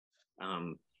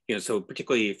So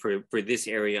particularly for this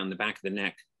area on the back of the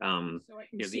neck, so I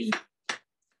can see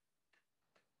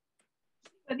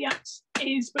where the axe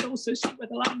is, but also see where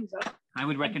the lines are. I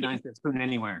would recognize that spoon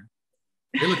anywhere.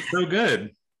 It looks so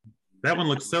good. That one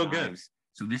looks so good.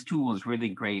 So this tool is really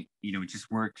great. It just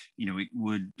worked. It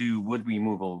would do wood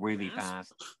removal really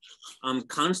fast. I'm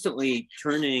constantly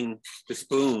turning the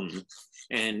spoon,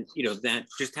 and that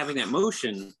just having that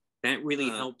motion that really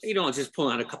helps. I'll just pull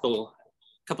out a couple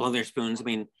other spoons. I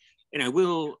mean, and I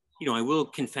will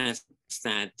confess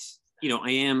that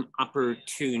I am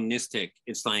opportunistic.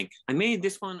 It's like I made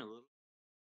this one a little.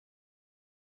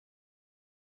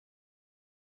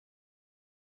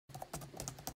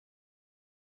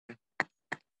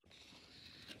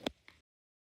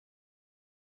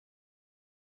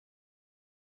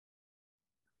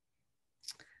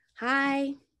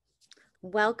 Hi,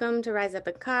 welcome to Rise Up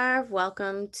and Carve.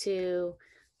 Welcome to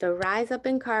the Rise Up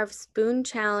and Carve Spoon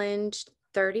Challenge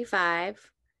 35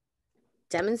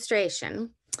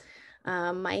 demonstration.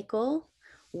 Michael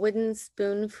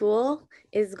WoodenSpoonFool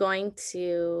is going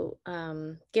to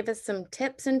give us some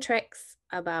tips and tricks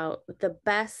about the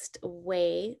best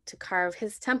way to carve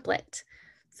his template.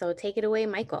 So take it away,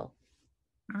 Michael.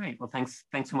 All right, well, thanks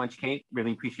so much, Kate.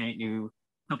 Really appreciate you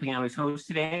helping out as host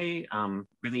today.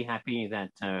 Really happy that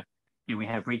we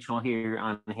have Rachel here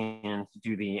on hand to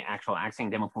do the actual Axing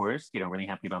demo for us. Really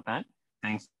happy about that.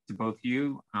 Thanks to both of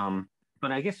you.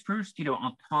 But I guess first,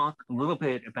 I'll talk a little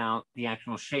bit about the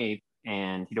actual shape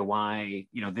and why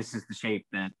this is the shape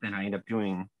that I end up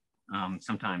doing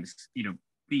sometimes.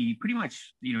 Pretty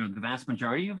much the vast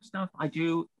majority of stuff I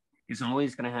do is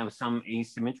always going to have some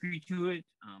asymmetry to it.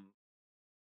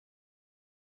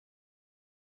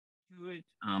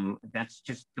 That's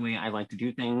just the way I like to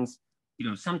do things.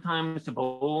 Sometimes the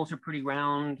bowls are pretty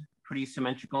round, pretty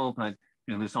symmetrical, but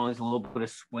there's always a little bit of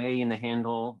sway in the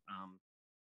handle.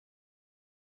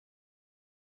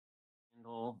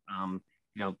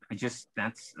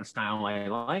 That's a style I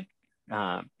like.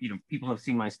 People have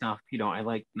seen my stuff. I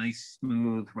like nice,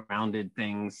 smooth, rounded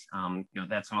things.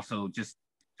 That's also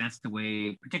that's the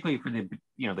way, particularly for the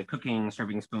cooking,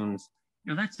 serving spoons.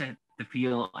 That's the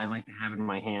feel I like to have in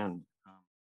my hand.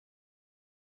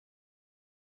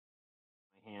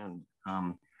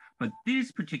 But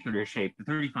this particular shape, the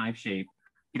 35 shape,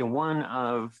 one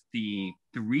of the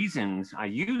reasons I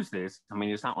use this, I mean,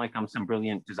 it's not like I'm some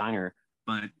brilliant designer,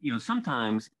 but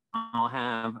sometimes I'll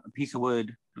have a piece of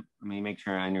wood. Let me make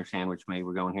sure I understand which way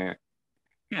we're going here.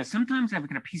 Yeah, sometimes I've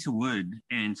got a piece of wood,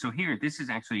 and so here, this is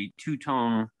actually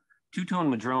two-tone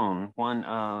madrone, one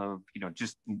of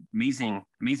just amazing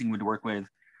wood to work with.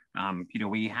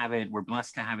 We have it. We're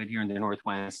blessed to have it here in the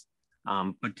Northwest.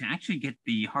 But to actually get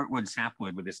the heartwood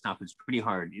sapwood with this stuff is pretty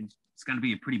hard. It's got to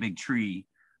be a pretty big tree.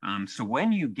 So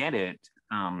when you get it,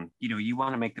 you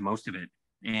want to make the most of it.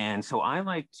 And so I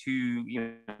like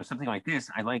to, something like this.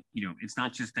 I like, it's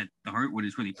not just that the heartwood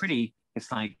is really pretty.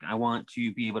 It's like I want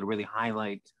to be able to really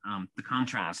highlight the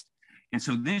contrast. And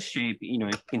so this shape, you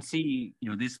can see,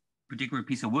 this particular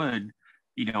piece of wood,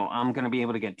 I'm going to be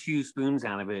able to get two spoons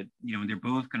out of it. They're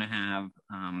both going to have,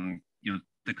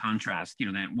 the contrast,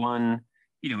 that one,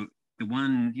 the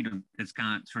one, that's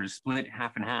got sort of split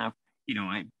half and half,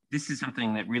 this is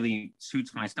something that really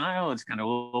suits my style. It's got a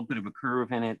little bit of a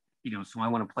curve in it, so I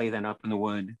want to play that up in the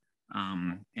wood.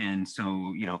 And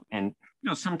so,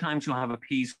 sometimes you'll have a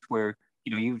piece where,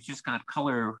 you've just got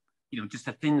color, just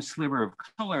a thin sliver of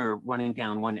color running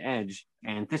down one edge.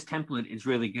 And this template is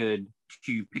really good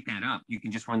to pick that up. You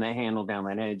can just run that handle down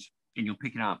that edge and you'll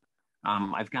pick it up.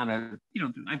 I've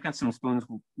got some spoons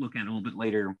we'll look at a little bit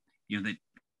later,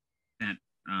 that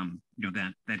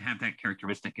have that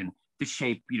characteristic. And this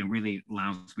shape, really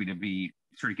allows me to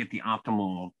sort of get the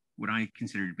optimal, what I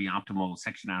consider to be optimal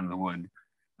section out of the wood.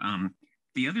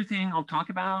 The other thing I'll talk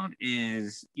about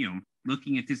is,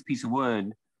 looking at this piece of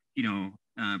wood,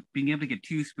 being able to get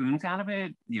two spoons out of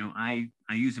it. I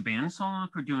use a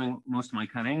bandsaw for doing most of my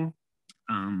cutting.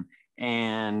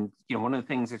 And one of the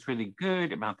things that's really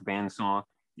good about the bandsaw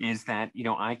is that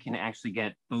I can actually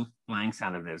get both blanks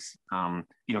out of this.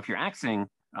 If you're axing,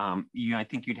 I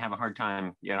think you'd have a hard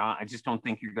time. I just don't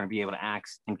think you're going to be able to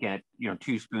axe and get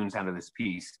two spoons out of this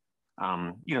piece.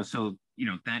 So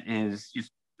that is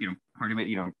just part of it.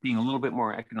 Being a little bit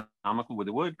more economical with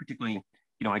the wood, particularly.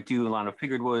 I do a lot of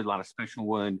figured wood, a lot of special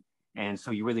wood, and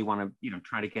so you really want to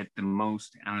try to get the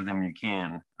most out of them you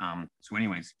can. So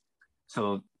anyways.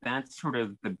 So that's sort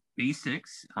of the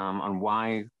basics on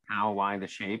why the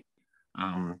shape.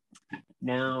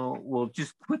 Now we'll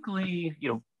just quickly,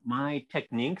 my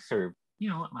techniques are,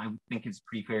 I think it's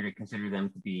pretty fair to consider them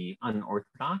to be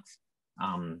unorthodox.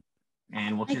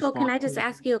 And we'll Michael, just can I just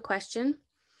ask you a question?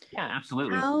 Yeah,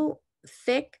 absolutely. How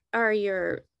thick are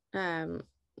your,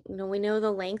 we know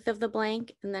the length of the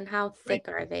blank, and then how thick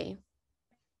are they?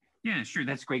 Yeah, sure.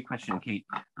 That's a great question, Kate.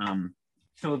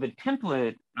 So the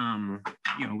template,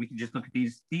 we can just look at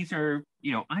these. These are,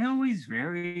 I always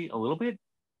vary a little bit.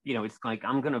 It's like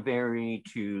I'm going to vary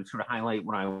to sort of highlight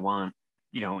what I want,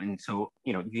 and so,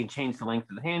 you can change the length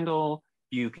of the handle.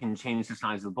 You can change the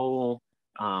size of the bowl.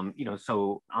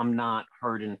 So I'm not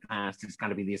hard and fast. It's got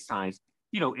to be this size.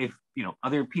 If,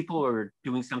 other people are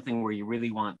doing something where you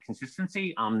really want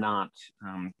consistency, I'm not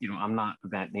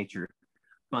of that nature.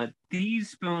 But these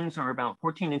spoons are about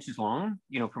 14 inches long.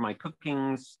 For my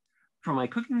cooking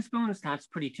spoons, that's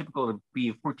pretty typical to be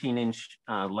a 14-inch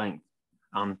length.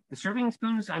 The serving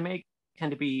spoons I make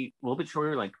tend to be a little bit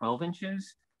shorter, like 12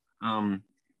 inches. And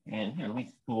here, let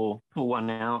me pull one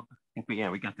out. I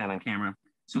think we got that on camera.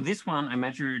 So this one I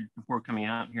measured before coming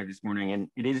out here this morning, and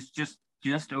it is just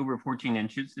over 14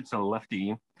 inches. It's a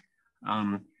lefty.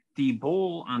 The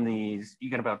bowl on these,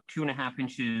 you got about 2.5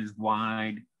 inches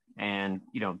wide, and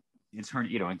it's hard,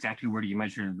 exactly where do you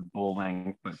measure the bowl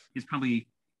length, but it's probably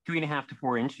 3.5 to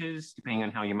 4 inches, depending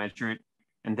on how you measure it.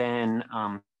 And then,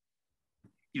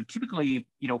 typically,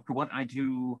 for what I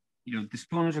do, the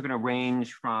spoons are going to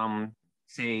range from,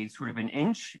 say, sort of an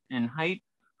inch in height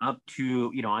up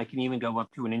to, I can even go up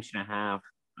to 1.5 inches.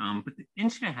 But the 1.5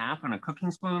 inches on a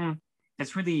cooking spoon,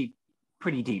 that's really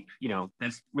pretty deep.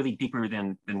 That's really deeper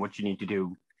than what you need to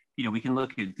do. We can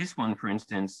look at this one, for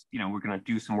instance. We're going to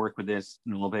do some work with this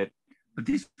in a little bit, but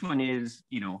this one is,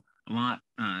 a lot,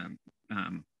 a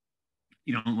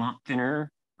lot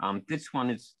thinner. This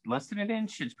one is less than 1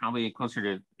 inch. It's probably closer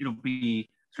to, it'll be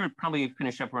sort of probably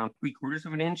finish up around 3/4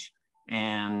 of an inch.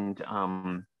 And,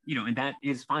 and that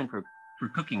is fine for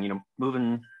cooking,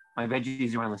 moving my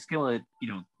veggies around the skillet.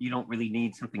 You don't really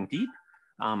need something deep.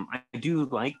 I do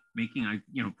like making, I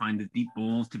find the deep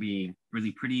bowls to be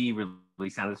really pretty, really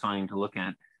satisfying to look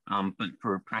at. But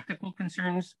for practical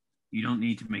concerns, you don't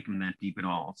need to make them that deep at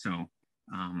all. So,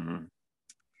 and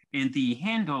the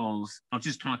handles, I'll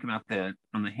just talk about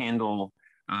on the handle,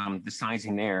 the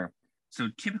sizing there. So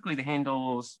typically the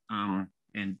handles,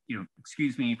 and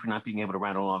excuse me for not being able to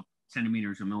rattle off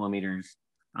centimeters or millimeters,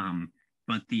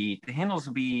 but the handles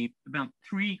will be about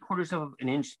 3/4 of an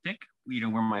inch thick,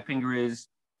 where my finger is,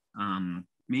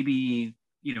 maybe,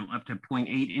 up to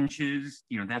 0.8 inches,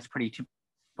 that's pretty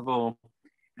typical.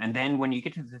 And then when you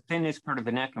get to the thinnest part of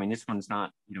the neck, I mean, this one's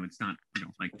not, it's not,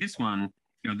 like this one,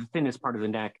 the thinnest part of the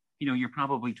neck, you're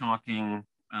probably talking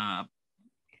a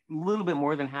little bit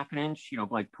more than 1/2 inch,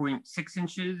 like 0.6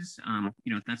 inches,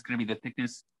 that's going to be the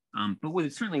thickness.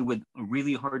 But certainly with a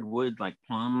really hard wood like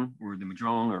plum or the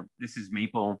madrone, or this is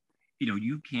maple,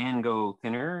 you can go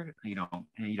thinner,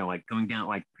 like going down,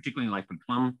 like particularly like the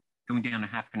plum, going down to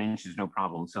 1/2 inch is no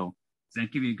problem. So does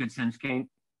that give you a good sense, Kate?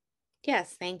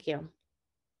 Yes, thank you.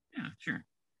 Yeah, sure.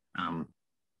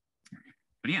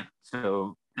 But yeah,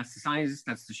 so that's the size,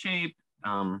 that's the shape,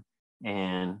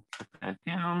 and put that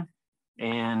down.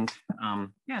 And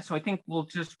yeah, so I think we'll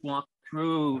just walk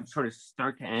through sort of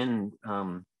start to end,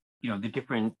 the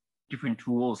different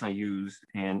tools I use.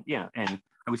 And yeah, and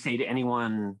I would say to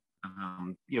anyone,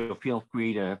 feel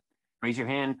free to raise your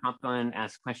hand, pop on,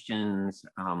 ask questions.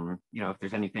 If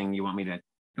there's anything you want me to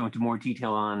go into more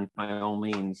detail on, by all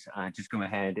means, just go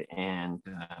ahead and,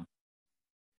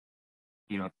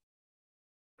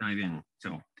 dive in.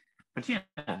 So, but yeah,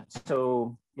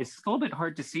 so it's a little bit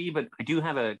hard to see, but I do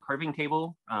have a carving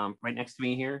table right next to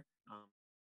me here.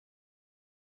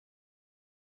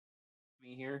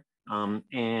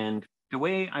 And the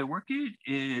way I work it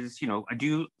is,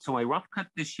 I rough cut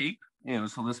this shape, so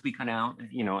this will be cut out,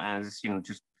 as,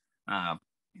 just on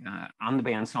the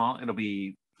bandsaw. It'll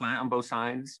be flat on both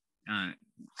sides.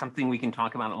 Something we can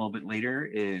talk about a little bit later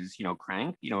is,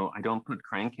 crank. I don't put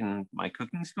crank in my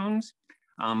cooking spoons.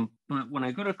 But when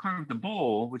I go to carve the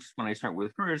bowl, which is when I start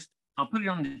with first, I'll put it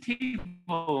on the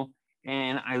table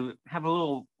and I have a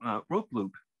little rope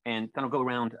loop, and then I'll go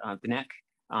around the neck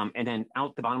and then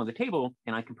out the bottom of the table,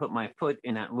 and I can put my foot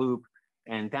in that loop,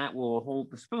 and that will hold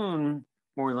the spoon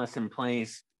more or less in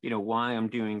place, while I'm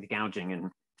doing the gouging.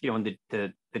 And, in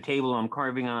the table I'm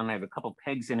carving on, I have a couple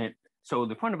pegs in it. So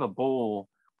the front of a bowl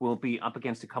will be up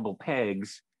against a couple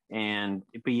pegs and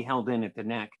be held in at the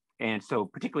neck. And so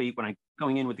particularly when I'm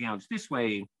going in with the gouge this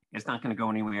way, it's not going to go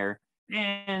anywhere.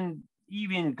 And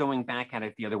even going back at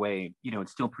it the other way,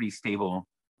 it's still pretty stable.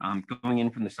 Going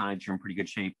in from the sides, you're in pretty good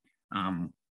shape.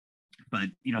 But,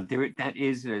 that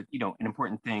is, an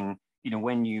important thing,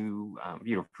 when you,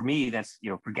 for me, that's,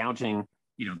 for gouging,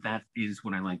 that is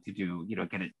what I like to do,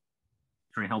 get it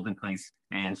sort of held in place,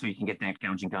 and so you can get that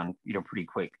gouging done, pretty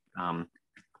quick.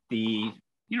 The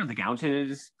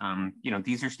gouges,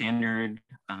 these are standard.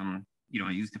 I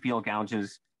use the field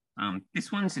gouges.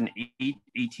 This one's an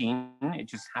 818. It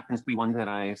just happens to be one that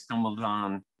I stumbled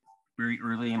on very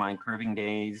early in my curving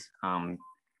days.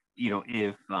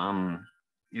 If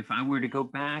I were to go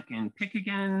back and pick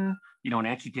again, and I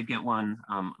actually did get one,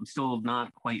 I'm still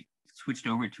not quite switched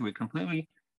over to it completely,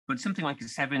 but something like a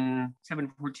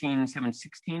 714,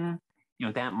 716,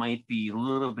 that might be a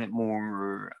little bit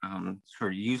more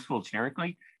sort of useful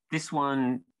generically. This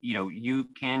one, you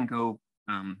can go,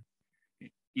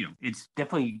 it's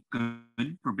definitely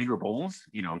good for bigger bowls.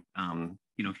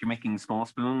 If you're making small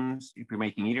spoons, if you're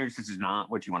making eaters, this is not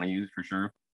what you want to use for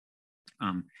sure.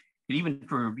 And even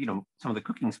for, some of the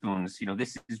cooking spoons,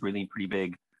 this is really pretty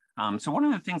big. So one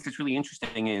of the things that's really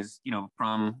interesting is,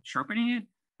 from sharpening it,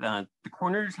 the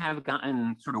corners have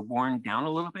gotten sort of worn down a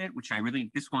little bit, which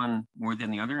this one more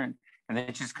than the other. And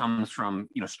that just comes from,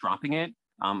 stropping it.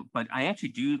 But I actually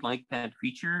do like that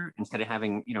feature instead of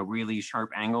having, really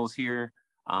sharp angles here.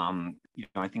 I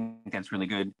think that's really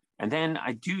good. And then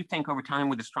I do think over time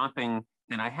with the stropping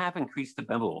that I have increased the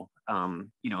bevel, and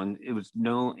it was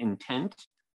no intent,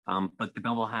 but the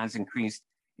bevel has increased.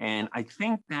 And I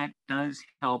think that does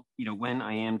help, when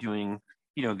I am doing,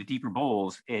 the deeper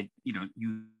bowls, you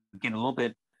get a little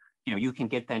bit, you can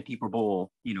get that deeper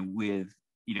bowl, with,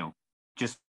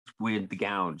 just with the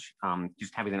gouge,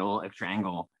 just having that little extra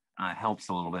angle helps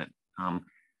a little bit.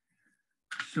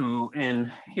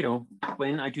 And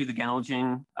when I do the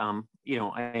gouging, I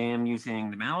am using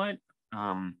the mallet,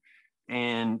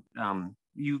 and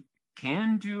you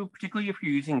can do, particularly if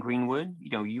you're using green wood, you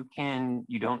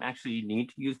don't actually need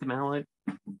to use the mallet.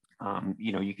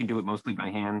 You can do it mostly by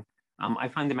hand. I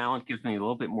find the mallet gives me a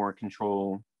little bit more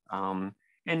control.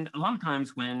 And a lot of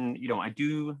times when,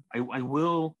 I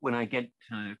will, when I get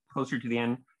closer to the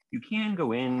end, you can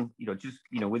go in, just,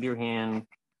 with your hand.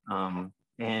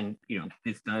 And,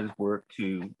 this does work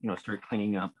to, start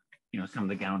cleaning up, some of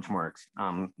the gouge marks.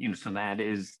 So that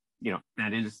is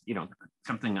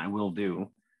something I will do.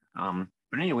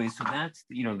 But anyway, so that's,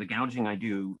 the gouging I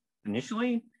do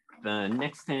initially. The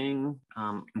next thing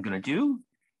I'm going to do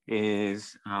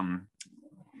is,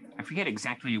 I forget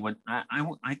exactly what,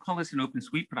 I call this an open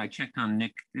sweep, but I checked on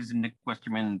Nick. This is a Nick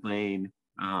Westerman blade.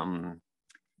 And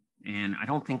I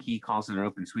don't think he calls it an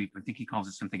open sweep. I think he calls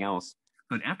it something else.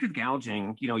 But after the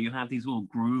gouging, you have these little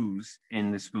grooves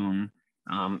in the spoon.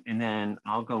 And then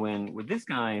I'll go in with this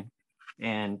guy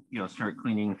and, start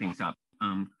cleaning things up.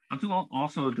 I'll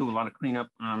also do a lot of cleanup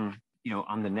on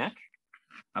the neck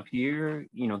up here,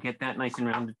 get that nice and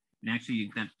rounded. And actually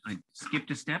that I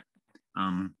skipped a step.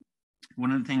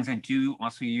 One of the things I do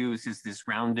also use is this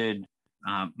rounded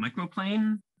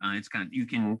microplane. You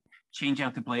can change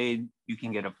out the blade. You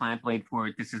can get a flat blade for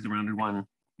it. This is the rounded one.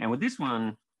 And with this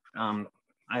one,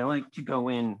 I like to go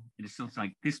in, it's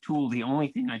like this tool, the only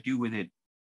thing I do with it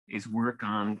is work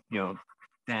on,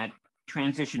 that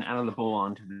transition out of the bowl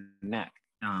onto the neck.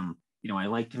 I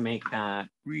like to make that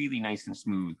really nice and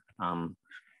smooth. And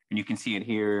you can see it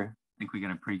here. I think we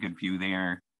got a pretty good view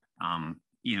there.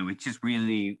 It's just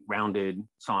really rounded,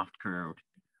 soft curved.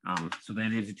 So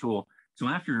that is a tool. So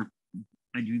after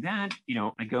I do that,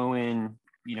 I go in,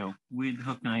 with the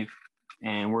hook knife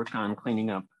and work on cleaning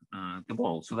up the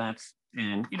bowl. So that's,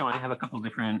 and, I have a couple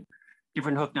different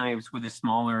hook knives with a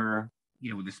smaller,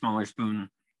 spoon.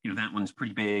 That one's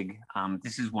pretty big.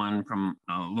 This is one from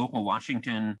a local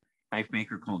Washington knife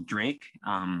maker called Drake.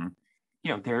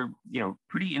 They're,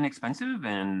 pretty inexpensive.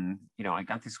 And, I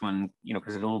got this one,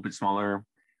 because it's a little bit smaller.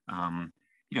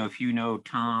 If you know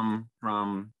Tom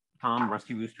from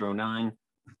Rusty Rooster 09,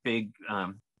 big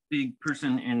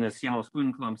person in the Seattle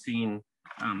Spoon Club scene,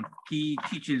 he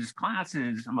teaches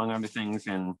classes, among other things,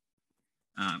 in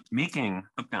making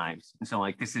hook knives. And so,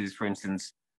 like, this is, for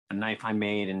instance, a knife I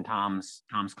made in Tom's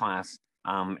class.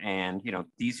 And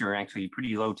these are actually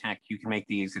pretty low tech. You can make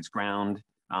these. It's ground.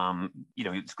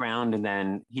 It's ground and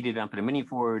then heated up in a mini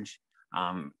forge,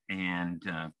 and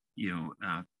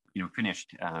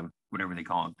finished, whatever they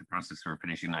call it, the process for a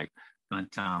finishing knife. But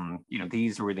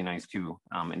these are really nice too.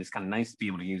 And it's kind of nice to be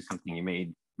able to use something you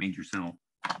made yourself.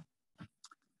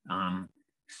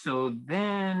 So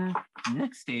then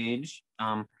next stage,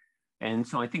 and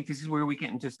so I think this is where we get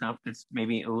into stuff that's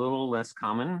maybe a little less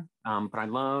common, but I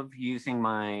love using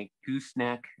my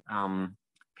gooseneck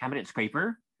cabinet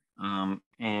scraper.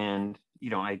 And,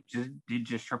 I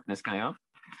just sharpen this guy up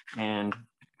and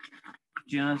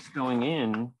just going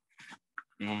in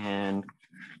and,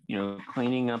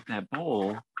 cleaning up that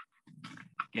bowl,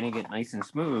 getting it nice and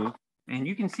smooth. And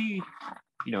you can see,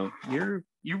 you're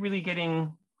really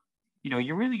getting,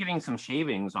 you're really getting some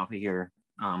shavings off of here.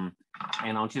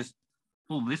 And I'll just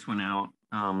pull this one out.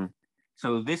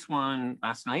 So this one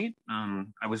last night,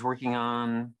 I was working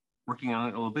on it a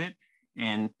little bit,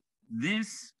 and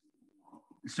this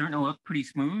is starting to look pretty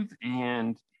smooth.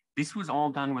 And this was all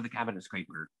done with a cabinet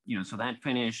scraper, so that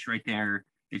finish right there,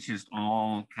 it's just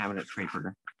all cabinet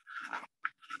scraper.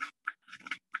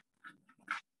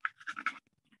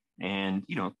 And,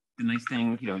 the nice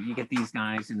thing, you get these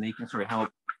guys and they can sort of help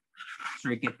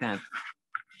sort of get that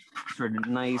sort of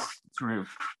nice, sort of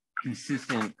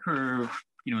consistent curve,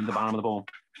 in the bottom of the bowl.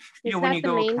 When you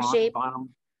go across the bottom.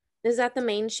 Is that the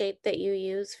main shape that you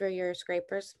use for your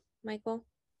scrapers, Michael?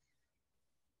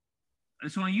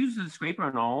 So I use the scraper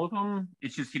on all of them.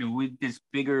 It's just, with this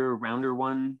bigger, rounder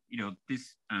one,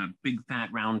 this big, fat,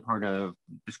 round part of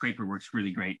the scraper works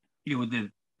really great. With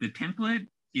the template,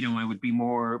 I would be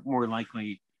more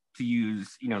likely to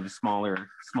use, the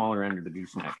smaller end of the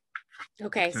gooseneck.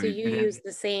 Okay, so you use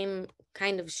the same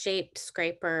kind of shaped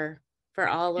scraper for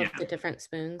all of the different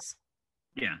spoons.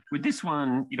 Yeah, with this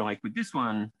one, like with this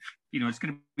one, it's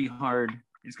going to be hard.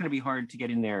 It's going to be hard to get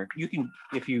in there. You can,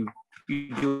 if you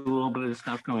do a little bit of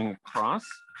stuff going across,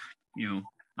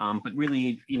 but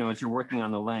really, as you're working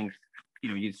on the length,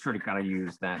 you sort of got to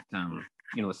use that,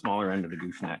 the smaller end of the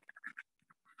gooseneck.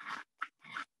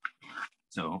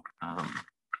 So,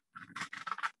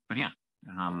 but yeah,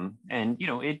 and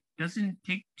it doesn't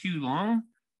take too long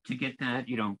to get that,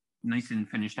 nice and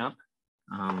finished up.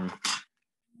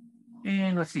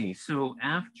 And let's see. So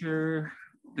after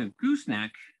the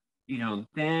gooseneck,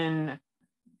 then,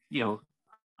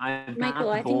 I've Michael,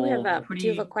 I think we have do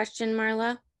you have a question,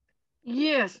 Marla?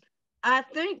 Yes, I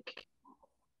think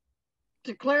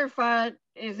to clarify,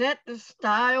 is that the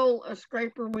style of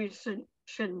scraper we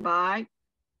should buy?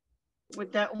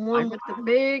 With that one with the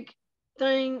big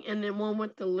thing and then one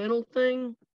with the little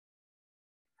thing?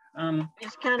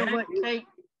 It's kind of what Kate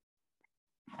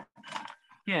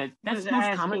that's was most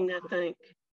asking, common. I think.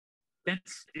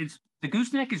 The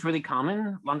gooseneck is really common.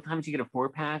 A lot of times you get a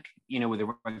 4-pack, with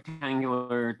a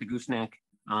rectangular, the gooseneck,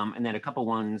 and then a couple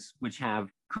ones which have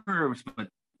curves, but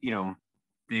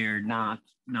they're not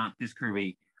this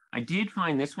curvy. I did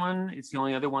find this one. It's the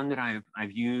only other one that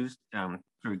I've used. Sort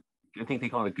of, I think they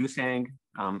call it a goose egg,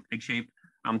 egg shape.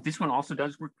 This one also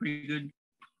does work pretty good.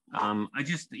 I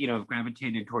just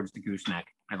gravitated towards the gooseneck.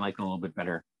 I like it a little bit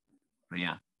better, but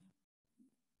yeah.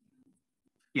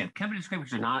 Yeah, cabinet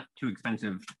scrapers are not too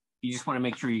expensive. You just want to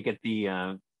make sure you get the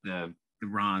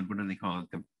rod. What do they call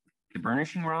it? The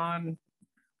burnishing rod,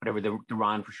 whatever, the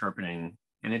rod for sharpening.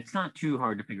 And it's not too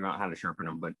hard to figure out how to sharpen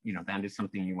them, but that is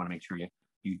something you want to make sure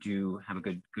you do have a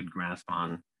good grasp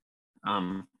on.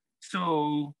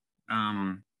 So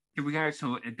here we are.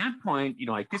 So at that point,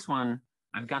 like this one,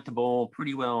 I've got the bowl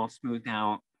pretty well smoothed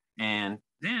out, and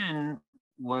then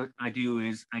what I do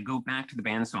is I go back to the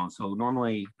bandsaw. So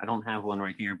normally I don't have one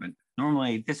right here, but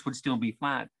normally this would still be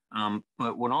flat.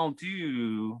 But what I'll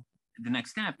do, the next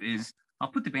step is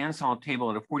I'll put the bandsaw table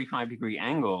at a 45-degree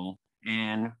angle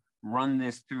and run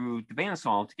this through the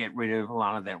bandsaw to get rid of a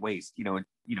lot of that waste.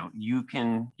 You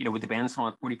can, with the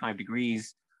bandsaw at 45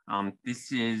 degrees,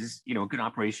 this is, a good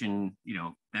operation.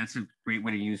 That's a great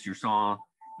way to use your saw.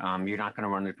 You're not going to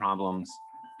run into problems.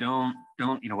 Don't,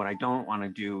 what I don't want to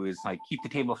do is like keep the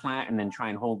table flat and then try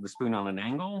and hold the spoon on an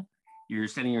angle. You're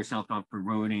setting yourself up for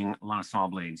ruining a lot of saw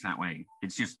blades that way.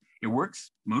 It works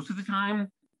most of the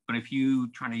time, but if you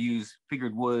try to use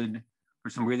figured wood or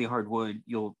some really hard wood,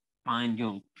 you'll find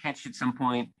you'll catch at some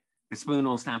point, the spoon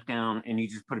will snap down and you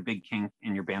just put a big kink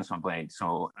in your bandsaw blade.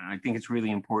 So I think it's really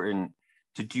important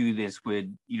to do this with,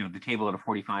 the table at a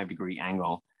 45-degree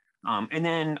angle. And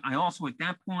then I also, at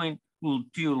that point, will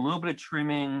do a little bit of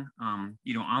trimming, on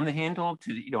the handle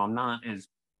to, I'm not as,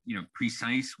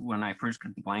 precise when I first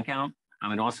cut the blank out.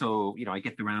 And also, I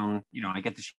get the round, I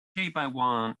get the shape I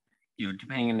want,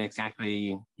 depending on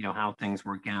exactly, how things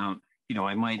work out.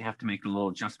 I might have to make a little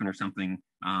adjustment or something.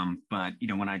 But,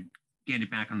 when I get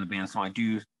it back on the bandsaw, I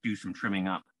do some trimming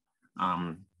up.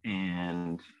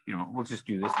 And, we'll just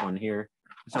do this one here.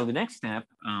 So the next step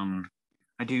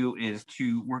I do is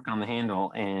to work on the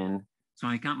handle. And so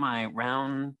I got my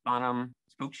round bottom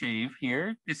spoke shave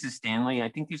here. This is Stanley. I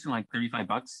think these are like 35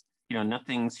 bucks,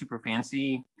 nothing super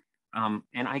fancy.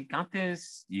 And I got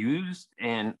this used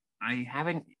and I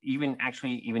haven't even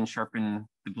sharpened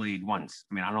the blade once.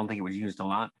 I mean, I don't think it was used a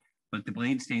lot, but the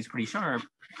blade stays pretty sharp.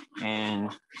 And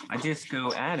I just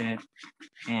go at it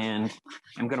and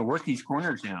I'm going to work these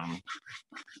corners down.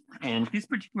 And this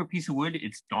particular piece of wood,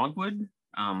 it's dogwood.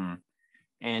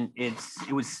 And it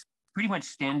was pretty much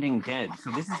standing dead.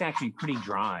 So this is actually pretty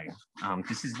dry.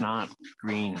 This is not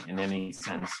green in any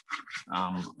sense.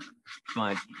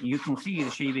 But you can see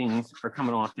the shavings are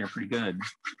coming off there pretty good.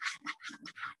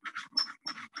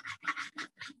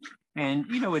 And,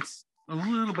 it's a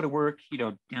little bit of work,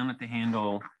 down at the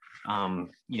handle,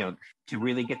 to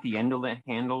really get the end of the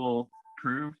handle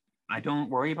curved. I don't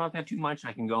worry about that too much.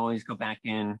 I can always go back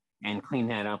in and clean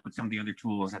that up with some of the other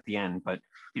tools at the end. But,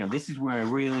 this is where I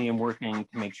really am working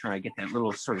to make sure I get that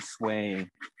little sort of sway,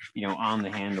 on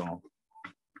the handle.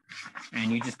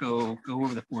 And you just go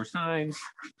over the 4 sides.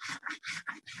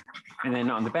 And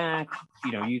then on the back,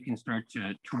 you can start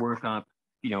to work up,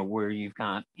 where you've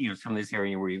got, some of this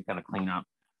area where you've got to clean up.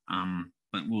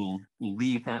 But we'll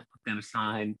leave that, put that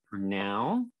aside for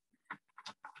now.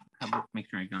 Make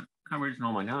sure I got covers and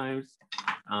all my knives.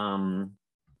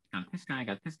 Got this guy,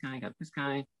 got this guy, got this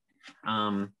guy.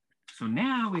 So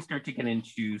now we start to get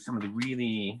into some of the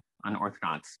really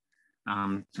unorthodox.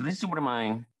 So this is one of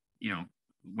my,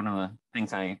 one of the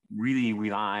things I really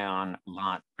rely on a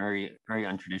lot, very, very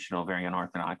untraditional, very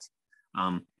unorthodox.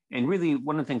 And really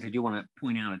one of the things I do want to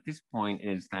point out at this point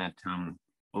is that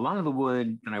a lot of the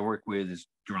wood that I work with is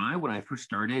dry. When I first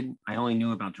started, I only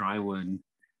knew about dry wood,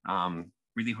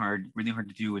 really hard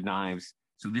to do with knives.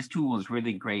 So this tool is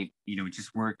really great. It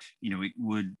just worked, it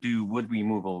would do wood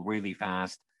removal really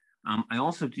fast. I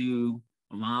also do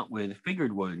a lot with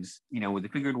figured woods. With the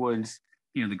figured woods,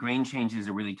 the grain changes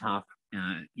are really tough.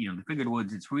 The figured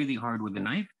woods, it's really hard with the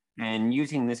knife. And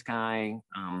using this guy,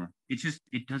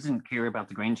 it doesn't care about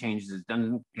the grain changes. It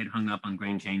doesn't get hung up on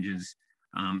grain changes.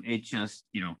 It just,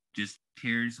 just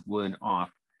tears wood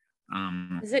off.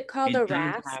 Is it called a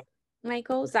rasp,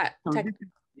 Michael? Is that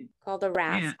called a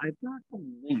rasp? Yeah, I've got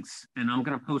some links, and I'm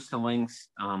going to post the links,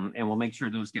 and we'll make sure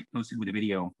those get posted with the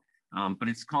video. But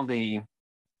it's called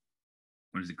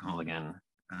what is it called again?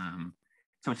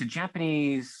 So it's a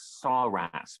Japanese saw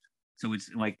rasp. So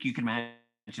it's like, you can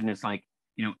imagine it's like,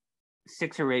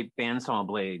 6 or 8 bandsaw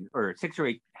blades, or 6 or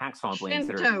 8 hacksaw blades.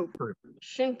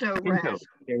 Shinto rasp.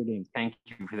 There it is. Thank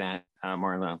you for that,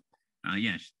 Marla.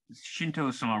 Yes, Shinto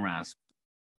saw rasp.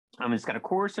 It's got a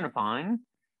coarse and a fine.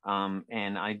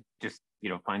 And I just,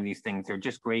 find these things, they're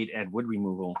just great at wood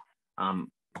removal.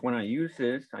 When I use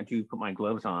this, I do put my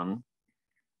gloves on.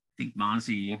 I think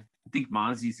Mozzie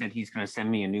said he's going to send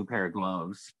me a new pair of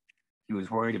gloves. He was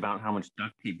worried about how much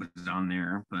duct tape was on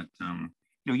there, but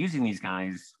using these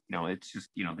guys, it's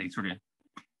just, they sort of,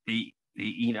 they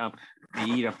eat up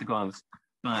the gloves.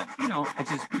 But I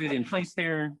just put it in place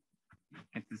there,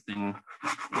 get this thing,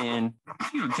 and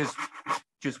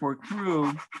just work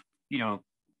through,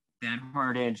 that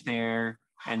hard edge there,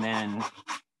 and then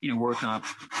work up,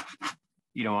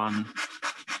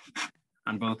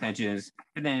 on both edges,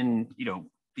 and then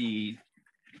the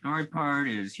hard part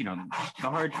is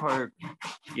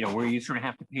where you sort of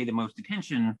have to pay the most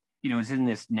attention, is in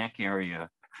this neck area,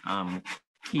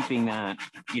 keeping that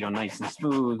nice and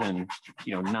smooth, and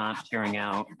not tearing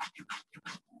out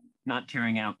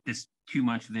this too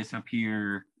much of this up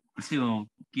here, but still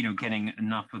getting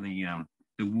enough of the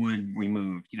wood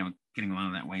removed, getting a lot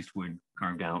of that waste wood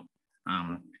carved out.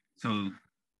 So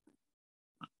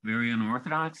very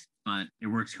unorthodox, but it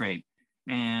works great.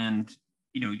 And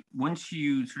once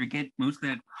you sort of get most of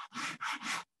that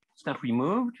stuff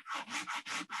removed,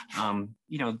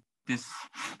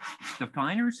 the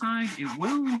finer side, it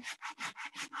will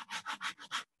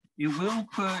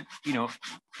put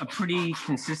a pretty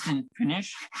consistent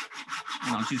finish.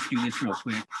 And I'll just do this real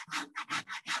quick.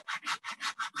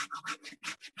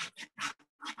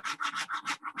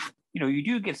 You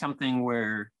do get something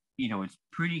where it's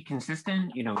pretty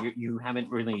consistent. You haven't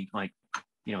really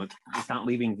it's not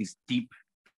leaving these deep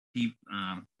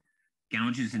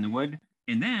gouges in the wood.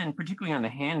 And then particularly on the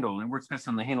handle, it works best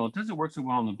on the handle. It doesn't work so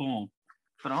well on the bowl,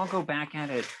 but I'll go back at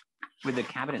it with a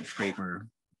cabinet scraper.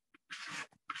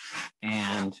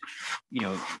 And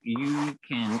you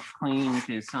can clean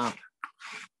this up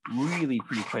really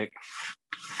pretty quick,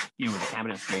 with a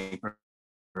cabinet scraper,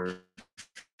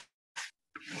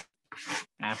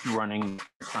 after running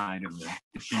the side of the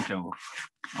Shinto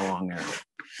along there.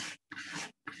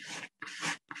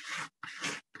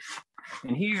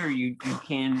 And here you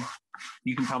can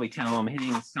probably tell I'm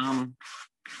hitting some,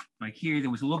 like here,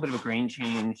 there was a little bit of a grain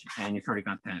change, and you sort of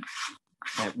got that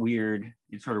weird,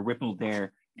 it sort of rippled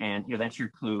there. And that's your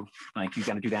clue. Like, you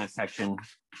got to do that section.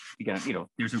 You got to,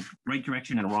 there's a right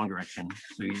direction and a wrong direction.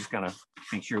 So you just got to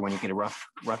make sure when you get a rough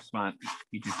spot,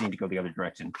 you just need to go the other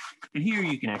direction. And here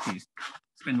you can actually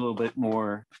spend a little bit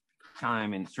more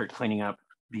time and start cleaning up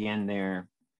the end there.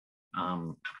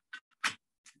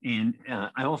 And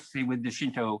I also say with the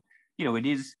Shinto,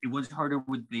 it was harder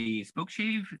with the spoke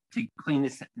shave to clean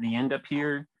the end up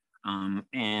here.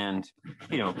 And,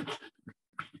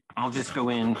 I'll just go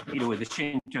in, with the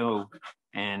Shinto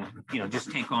and,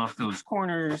 just take off those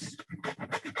corners.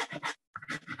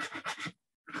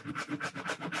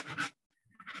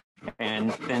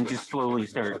 And then just slowly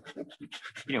start,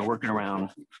 working around,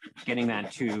 getting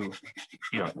that to,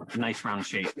 a nice round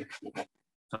shape.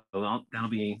 So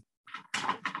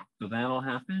that'll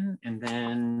happen. And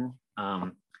then,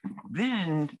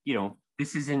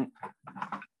 this isn't,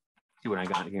 see what I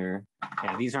got here.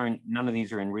 Yeah, none of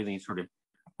these are in really sort of,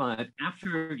 but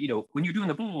after, when you're doing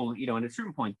the bowl, at a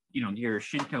certain point, your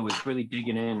Shinto is really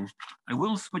digging in. I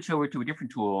will switch over to a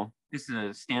different tool. This is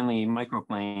a Stanley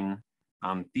Microplane.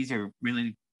 These are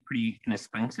really pretty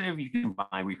inexpensive. You can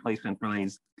buy replacement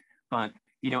blades, but,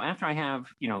 after I have,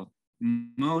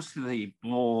 most of the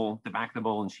bowl, the back of the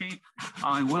bowl in shape,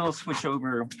 I will switch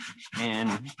over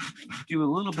and do a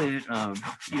little bit of,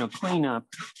 cleanup,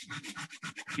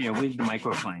 with the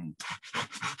Microplane.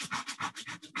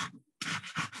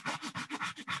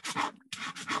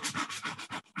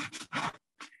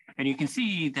 And you can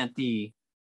see that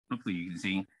hopefully you can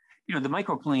see, the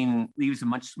Microplane leaves a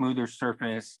much smoother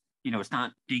surface. It's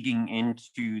not digging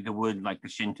into the wood like the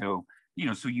Shinto.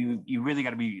 So you really got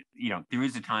to be, there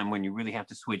is a time when you really have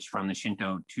to switch from the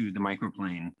Shinto to the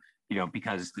Microplane,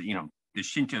 because, the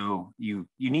Shinto, you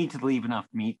need to leave enough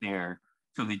meat there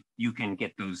so that you can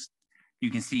get those,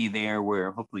 you can see there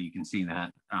where, hopefully you can see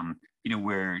that,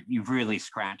 where you've really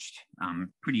scratched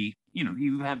pretty,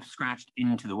 you have scratched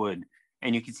into the wood.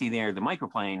 And you can see there, the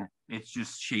Microplane, it's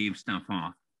just shaved stuff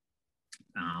off.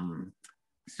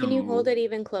 So, can you hold it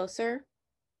even closer?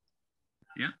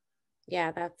 Yeah.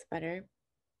 Yeah, that's better.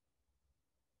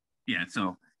 Yeah,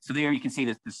 so there you can see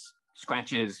the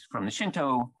scratches from the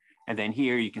Shinto, and then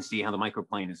here you can see how the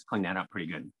Microplane has cleaned that up pretty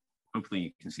good. Hopefully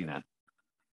you can see that.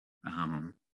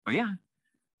 But yeah,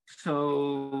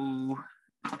 so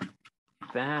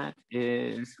that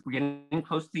is, we're getting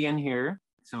close to the end here.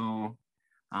 So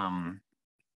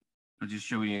I'll just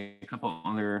show you a couple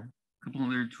other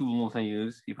tools I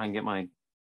use. See if I can get my,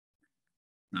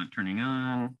 not turning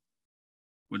on.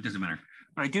 Well, it doesn't matter.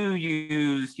 But I do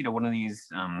use, one of these,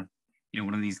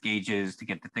 one of these gauges to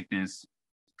get the thickness.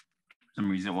 For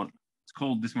some reason, it's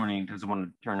cold this morning, doesn't want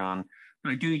to turn on.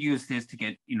 But I do use this to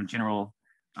get, general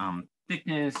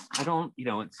thickness. I don't,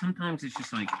 sometimes it's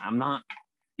just like, I'm not,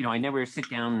 I never sit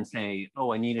down and say,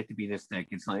 oh, I need it to be this thick.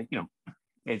 It's like,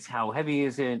 it's how heavy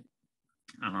is it?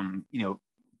 I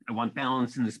want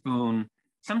balance in the spoon.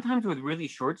 Sometimes with really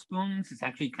short spoons, it's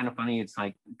actually kind of funny. It's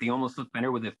like they almost look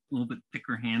better with a little bit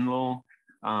thicker handle.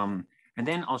 And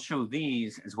then I'll show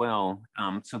these as well.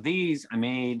 So these I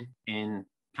made in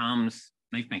Tom's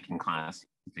knife making class.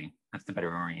 Let's see, that's the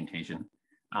better orientation.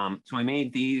 So I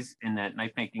made these in that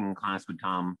knife making class with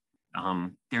Tom.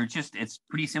 They're just, it's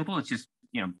pretty simple. It's just,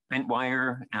 bent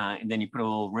wire, and then you put a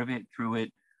little rivet through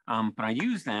it. But I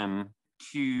use them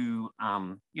to,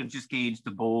 just gauge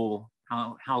the bowl,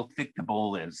 how thick the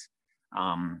bowl is.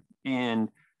 And,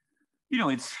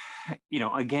 it's,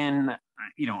 again,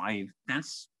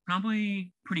 that's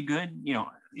probably pretty good. A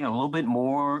little bit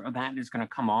more of that is going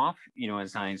to come off,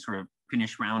 as I sort of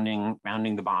finish rounding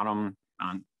the bottom.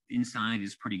 Inside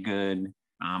is pretty good.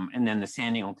 And then the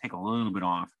sanding will take a little bit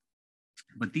off.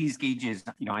 But these gauges,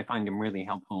 I find them really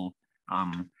helpful.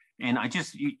 And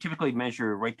you typically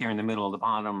measure right there in the middle of the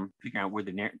bottom, figure out where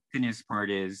the thinnest part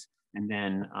is, and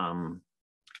then,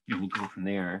 we'll go from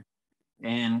there.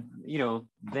 And,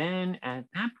 then at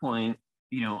that point,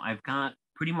 I've got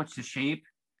pretty much the shape,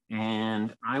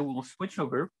 and I will switch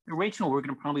over. Rachel, we're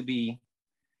going to probably be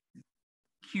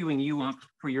queuing you up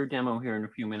for your demo here in a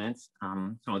few minutes.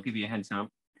 So I'll give you a heads up.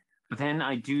 But then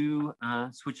I do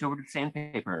switch over to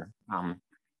Sandpaper.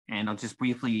 And I'll just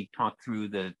briefly talk through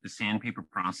the Sandpaper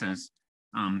process.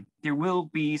 There will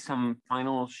be some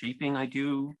final shaping I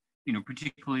do,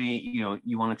 particularly,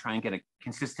 you want to try and get a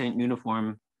consistent,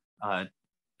 uniform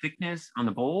thickness on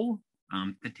the bowl.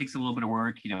 That takes a little bit of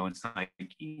work, it's like,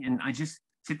 and I just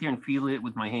sit there and feel it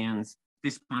with my hands.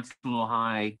 This spot's a little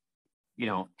high,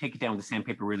 take it down with the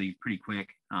Sandpaper really pretty quick.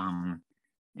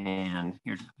 And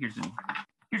here's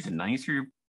a nicer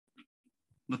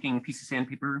looking piece of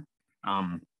Sandpaper.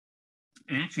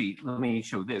 And actually, let me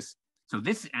show this. So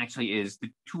this actually is the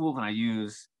tool that I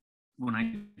use when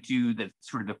I do the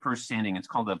sort of the first sanding. It's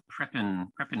called a preppin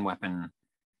weapon. And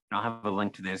I'll have a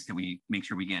link to this that we make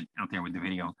sure we get out there with the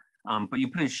video. But you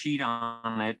put a sheet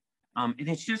on it, and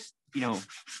it's just,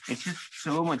 it's just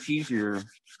so much easier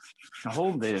to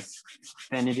hold this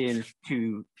than it is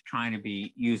to try to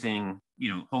be using,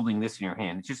 holding this in your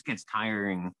hand. It just gets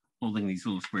tiring holding these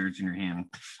little squares in your hand.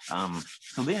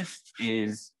 So this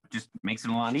is just makes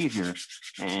it a lot easier.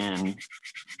 And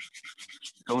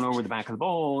going over the back of the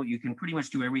bowl, you can pretty much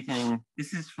do everything.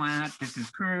 This is flat, this is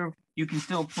curved. You can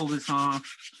still pull this off.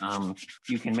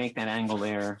 You can make that angle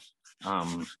there.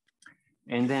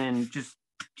 And then just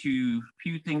to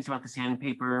few things about the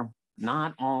sandpaper.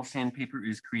 Not all sandpaper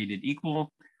is created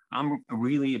equal. I'm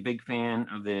really a big fan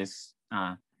of this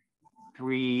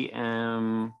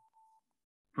 3M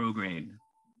Pro Grade.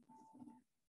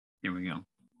 There we go.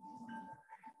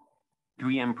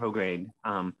 3M Pro Grade.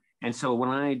 And so when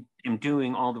I am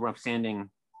doing all the rough sanding,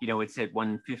 you know, it's at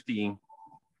 150.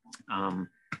 And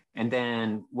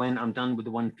then when I'm done with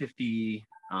the 150,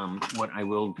 what I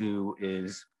will do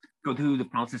is go through the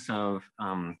process of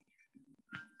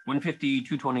 150,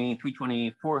 220,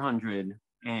 320, 400.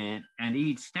 And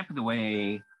each step of the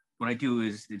way, what I do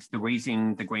is it's the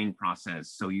raising the grain process.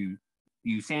 So you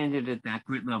sand it at that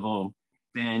grit level,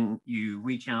 then you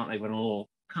reach out like with a little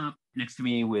cup next to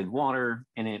me with water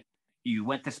in it. You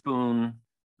wet the spoon,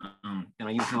 then I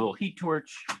use a little heat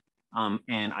torch,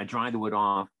 and I dry the wood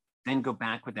off, then go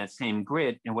back with that same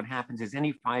grit. And what happens is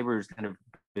any fibers that have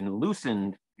been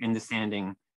loosened in the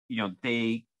sanding, you know,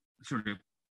 they sort of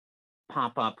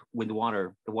pop up with the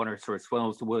water. The water sort of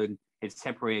swells the wood, it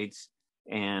separates,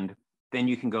 and then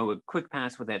you can go a quick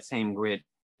pass with that same grit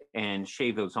and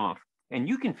shave those off. And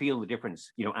you can feel the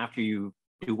difference, you know, after you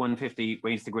do 150,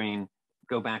 raise the grain,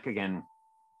 go back again,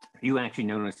 you actually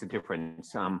notice the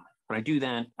difference. But I do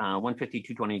that 150,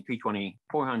 220, 320,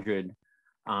 400.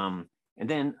 And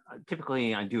then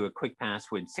typically I do a quick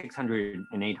pass with 600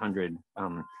 and 800,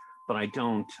 but I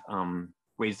don't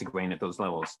raise the grain at those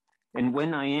levels. And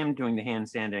when I am doing the hand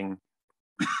sanding,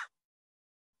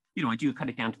 you know, I do cut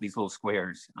it down to these little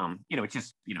squares. You know, it's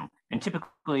just, you know, and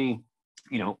typically,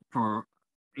 you know, for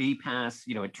a pass,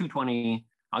 you know, at 220,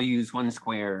 I'll use one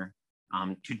square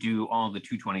to do all the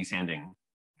 220 sanding.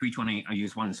 320, I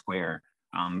use one square.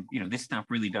 You know, this stuff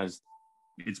really does,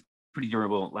 it's pretty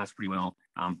durable, it lasts pretty well.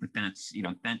 But that's, you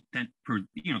know, that for,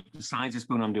 you know, the size of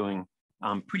spoon I'm doing,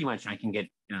 pretty much I can get,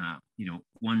 you know,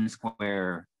 one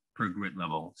square per grit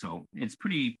level. So it's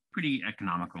pretty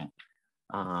economical.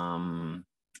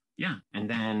 Yeah, and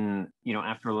then, you know,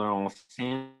 after they're all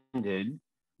sanded,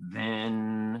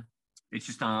 then it's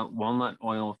just a walnut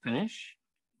oil finish.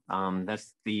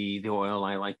 That's the oil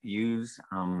I like to use.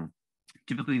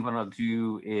 Typically what I'll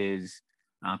do is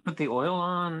put the oil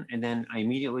on, and then I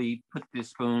immediately put the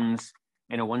spoons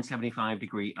in a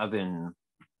 175-degree oven,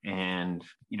 and,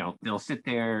 you know, they'll sit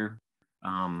there.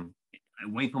 I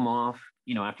wipe them off,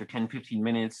 you know, after 10, 15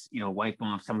 minutes, you know, wipe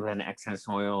off some of that excess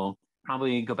oil,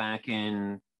 probably go back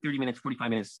in 30 minutes, 45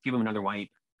 minutes, give them another wipe.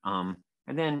 And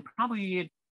then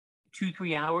probably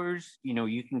 2-3 hours, you know,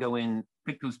 you can go in,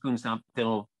 pick those spoons up,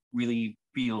 they'll really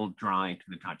feel dry to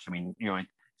the touch. I mean, you know,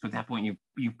 so at that point,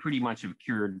 you pretty much have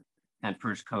cured that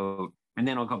first coat, and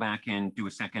then I'll go back and do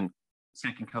a second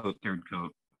coat, third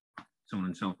coat, so on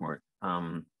and so forth.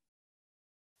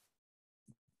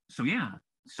 So yeah,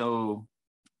 so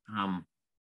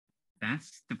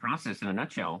that's the process in a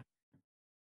nutshell.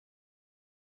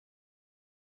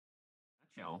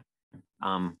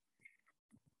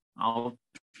 I'll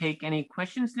take any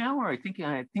questions now, or I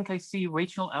think I see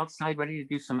Rachel outside ready to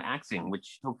do some axing,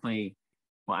 which hopefully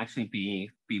will actually be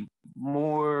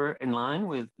more in line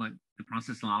with what the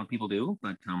process a lot of people do.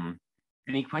 But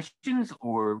any questions,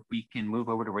 or we can move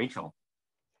over to Rachel.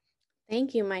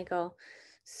 Thank you, Michael.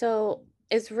 So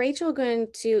is Rachel going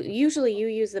to, usually you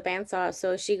use the bandsaw,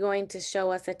 so is she going to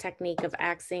show us a technique of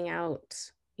axing out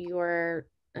your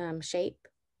shape?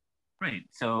 Right.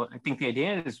 So I think the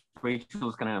idea is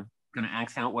Rachel's gonna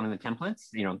axe out one of the templates.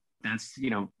 You know, that's, you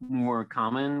know, more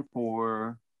common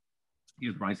for, you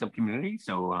know, the Rise Up community.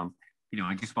 So you know,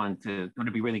 I just want to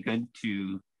be really good to,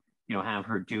 you know, have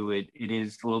her do it. It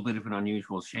is a little bit of an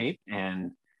unusual shape,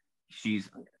 and she's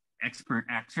expert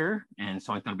axer, and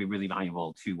so I thought it'd be really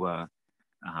valuable to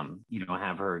you know,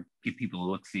 have her give people a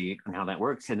look-see on how that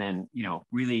works. And then, you know,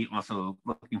 really also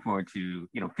looking forward to,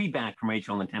 you know, feedback from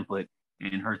Rachel on the template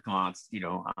and her thoughts, you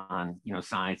know, on, you know,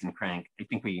 size and crank. I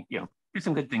think we, you know, there's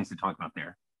some good things to talk about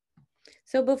there.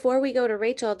 So before we go to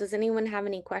Rachel, does anyone have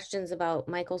any questions about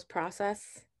Michael's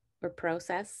process or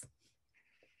process?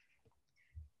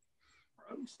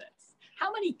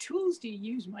 How many tools do you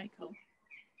use, Michael?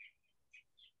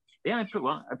 Yeah,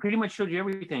 I pretty much showed you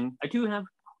everything.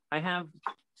 I have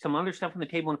some other stuff on the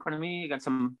table in front of me. I got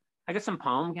some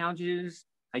palm gouges.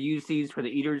 I use these for the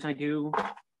eaters I do.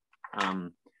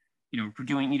 You know, for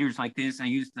doing eaters like this, I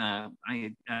used I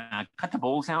cut the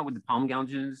bowls out with the palm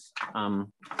gouges.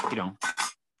 You know,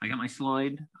 I got my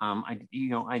Sloyd. I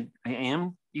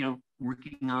am,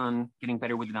 working on getting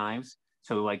better with knives.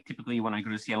 So like typically when I go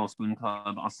to Seattle Spoon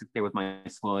Club, I'll sit there with my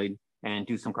Sloyd and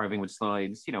do some carving with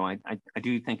Sloyds. I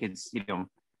do think it's,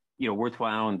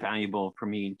 worthwhile and valuable for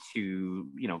me to,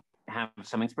 have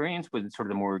some experience with sort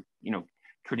of the more,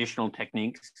 traditional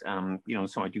techniques.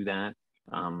 So I do that.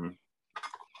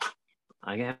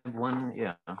 I have one,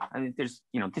 there's,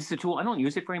 this is a tool, I don't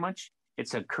use it very much.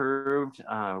 It's a curved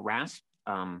rasp.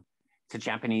 It's a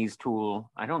Japanese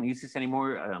tool. I don't use this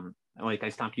anymore. I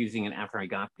stopped using it after I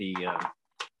got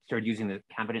started using the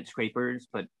cabinet scrapers,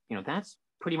 but that's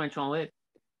pretty much all it.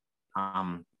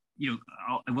 I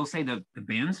will say the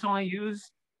bandsaw I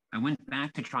use, I went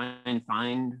back to try and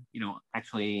find,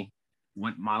 actually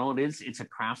what model it is. It's a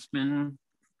Craftsman,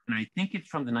 and I think it's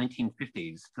from the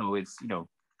 1950s. So it's,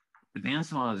 the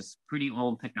bandsaw is pretty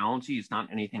old technology. It's not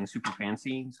anything super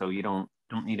fancy. So you don't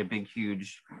need a big,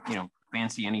 huge,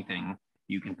 fancy anything.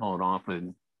 You can pull it off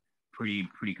with pretty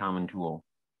common tool.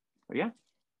 But yeah.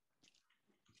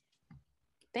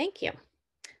 Thank you.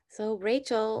 So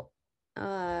Rachel,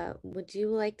 would you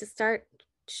like to start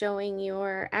showing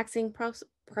your axing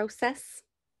process?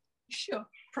 Sure,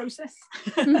 process.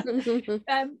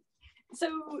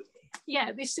 So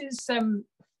yeah, this is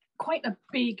quite a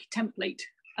big template.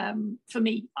 For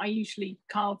me, I usually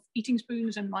carve eating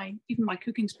spoons, and even my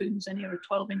cooking spoons are nearer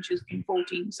 12 inches than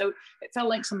 14. So it felt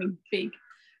like something big.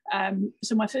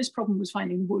 So my first problem was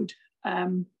finding wood.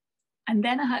 And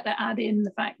then I had to add in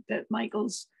the fact that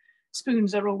Michael's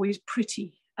spoons are always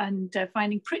pretty, and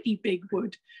finding pretty big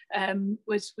wood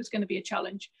was going to be a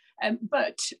challenge.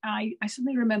 But I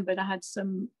suddenly remembered I had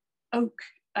some oak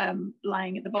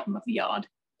lying at the bottom of the yard,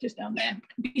 just down there.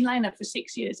 Been lying there for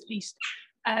 6 years at least.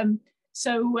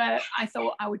 So I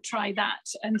thought I would try that.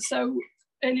 And so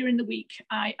earlier in the week,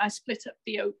 I split up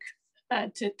the oak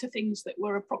to things that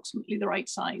were approximately the right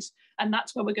size. And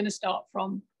that's where we're going to start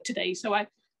from today. So I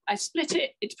split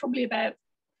it. It's probably about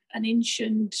 1.5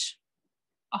 inches,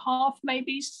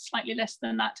 maybe slightly less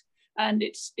than that. And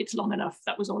it's long enough.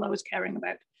 That was all I was caring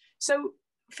about. So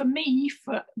for me,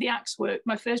 for the axe work,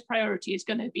 my first priority is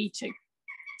going to be to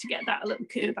get that a little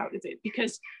curve out of it,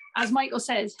 because as Michael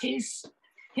says, his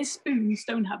spoons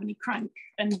don't have any crank.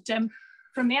 And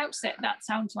from the outset, that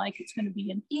sounds like it's going to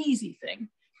be an easy thing.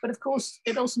 But of course,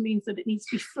 it also means that it needs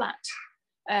to be flat,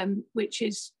 which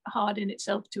is hard in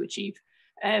itself to achieve.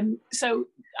 So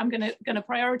I'm going to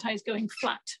prioritize going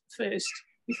flat first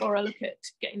before I look at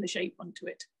getting the shape onto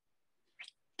it.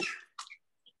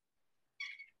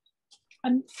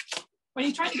 And when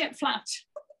you're trying to get flat,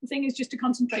 the thing is just to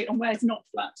concentrate on where it's not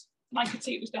flat. And I could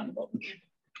see it was down the bottom here.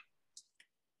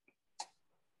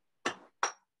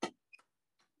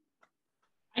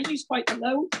 I use quite a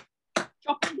low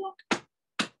chopping block. The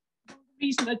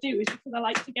reason I do is because I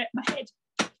like to get my head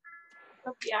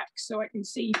of the axe so I can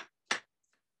see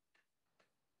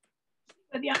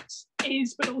where the axe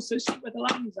is, but also see where the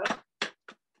lines are.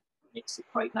 Makes it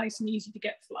quite nice and easy to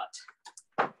get flat.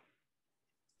 Just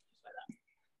like that.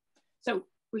 So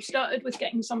we've started with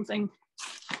getting something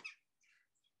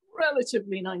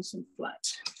relatively nice and flat.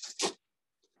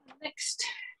 Next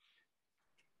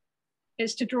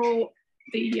is to draw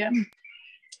the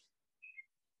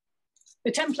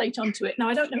template onto it. Now,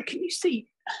 I don't know, can you see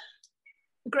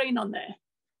the grain on there?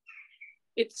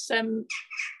 It's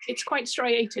quite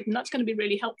striated, and that's going to be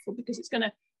really helpful because it's going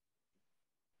to,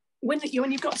 when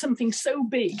you've got something so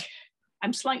big,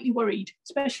 I'm slightly worried,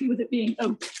 especially with it being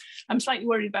oak, I'm slightly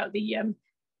worried about the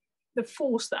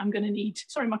force that I'm going to need.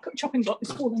 Sorry, my chopping block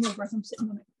is falling over as I'm sitting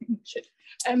on it. Shit.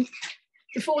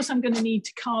 The force I'm going to need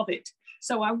to carve it.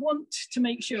 So I want to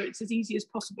make sure it's as easy as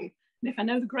possible. And if I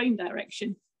know the grain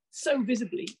direction so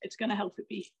visibly, it's going to help it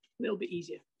be a little bit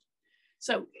easier.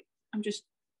 So I'm just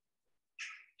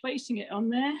placing it on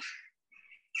there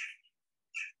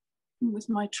with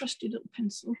my trusty little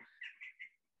pencil.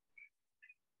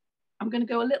 I'm going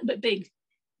to go a little bit big.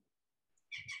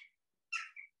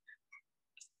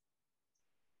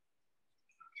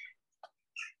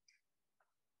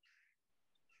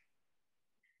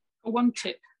 One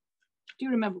tip. Do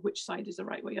you remember which side is the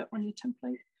right way up on your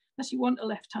template? Unless you want a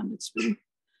left-handed spoon.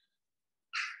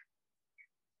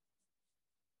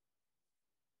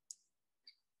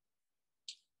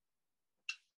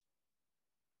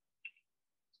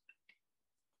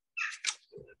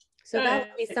 So that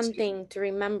would be something to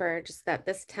remember, just that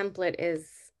this template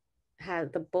has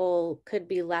the bowl could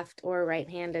be left or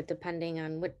right-handed depending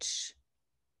on which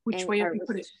way you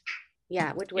put it.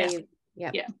 Yeah, which way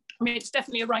yeah. Yeah. I mean, it's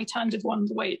definitely a right-handed one,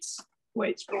 the way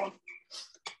it's drawn.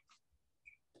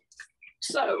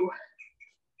 So,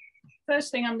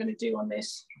 first thing I'm going to do on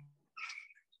this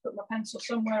put my pencil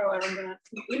somewhere or I'm going to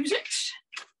lose it.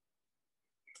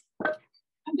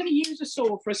 I'm going to use a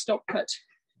saw for a stop cut.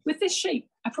 With this shape,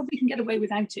 I probably can get away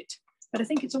without it, but I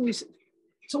think it's always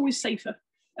safer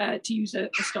to use a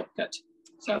stop cut.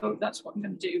 So that's what I'm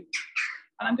going to do.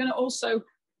 And I'm going to also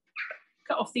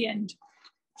cut off the end.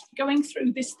 Going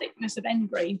through this thickness of end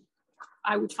grain,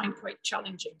 I would find quite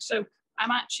challenging. So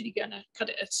I'm actually going to cut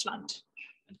it at slant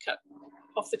and cut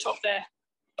off the top there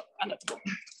and at the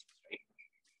bottom.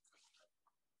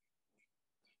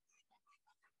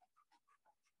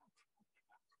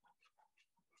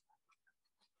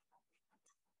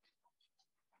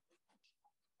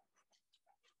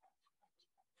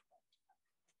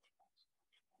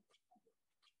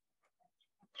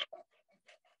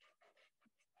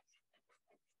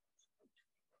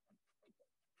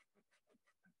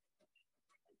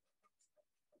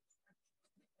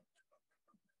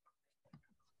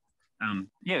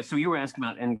 Yeah, so you were asking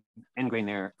about end grain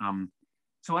there.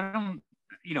 So I don't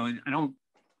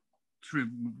sort of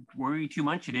worry too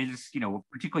much. It is,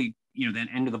 particularly, that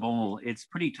end of the bowl, it's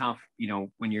pretty tough,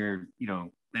 when you're,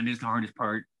 that is the hardest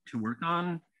part to work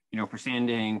on, for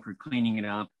sanding, for cleaning it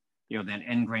up, that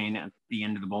end grain at the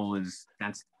end of the bowl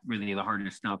that's really the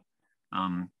hardest stuff.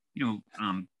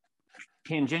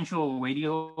 Tangential,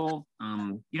 radial,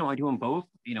 I do them both.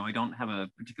 I don't have a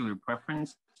particular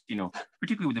preference.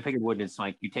 Particularly with the figured wood, it's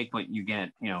like you take what you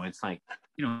get. It's like,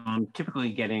 I'm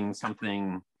typically getting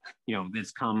something,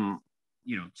 that's come,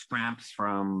 scraps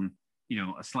from,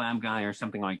 a slab guy or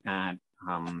something like that.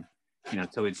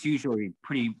 So it's usually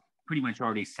pretty much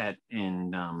already set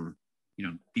in,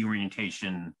 the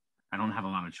orientation. I don't have a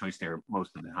lot of choice there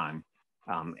most of the time,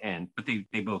 but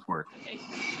they both work. Okay.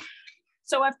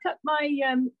 So I've cut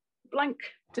my blank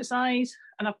to size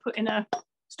and I've put in a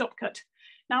stop cut.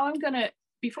 Now I'm going to,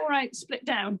 before I split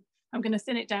down, I'm going to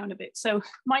thin it down a bit. So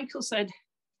Michael said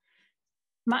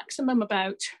maximum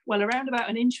around about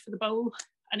an inch for the bowl,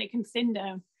 and it can thin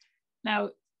down.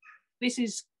 Now, this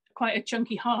is quite a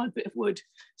chunky, hard bit of wood.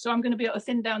 So I'm going to be able to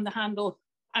thin down the handle,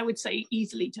 I would say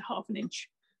easily to half an inch.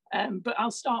 But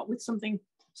I'll start with something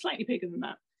slightly bigger than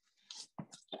that.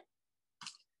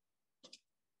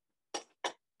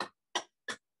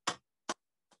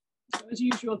 So as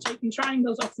usual, taking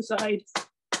triangles off the side.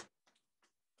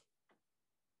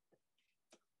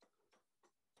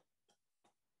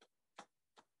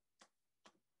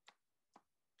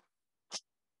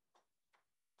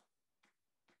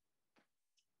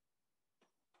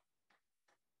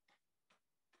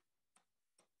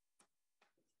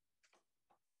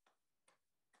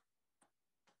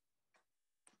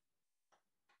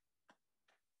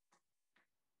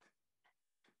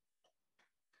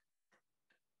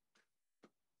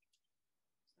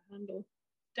 Handle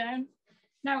down.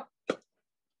 Now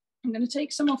I'm going to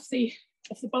take some off the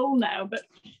bowl now, but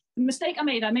the mistake I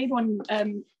made one,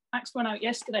 axed one out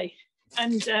yesterday,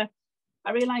 and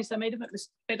I realized I made a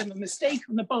bit of a mistake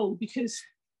on the bowl because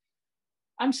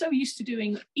I'm so used to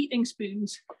doing eating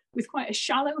spoons with quite a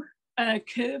shallow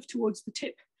curve towards the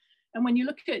tip, and when you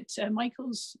look at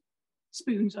Michael's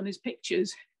spoons on his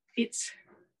pictures, it's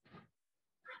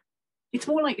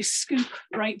more like a scoop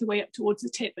right the way up towards the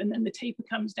tip, and then the taper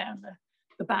comes down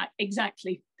the back,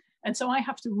 exactly. And so I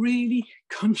have to really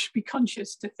be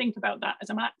conscious to think about that as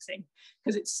I'm axing,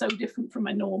 because it's so different from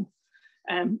my norm.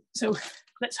 So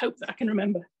let's hope that I can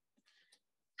remember.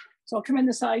 So I'll come in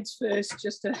the sides first,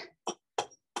 just to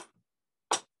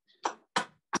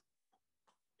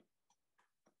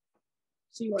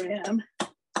see where I am.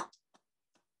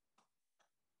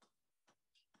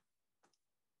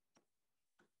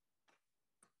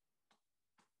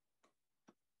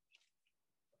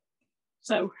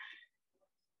 So a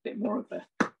bit more of a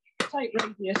tight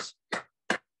radius.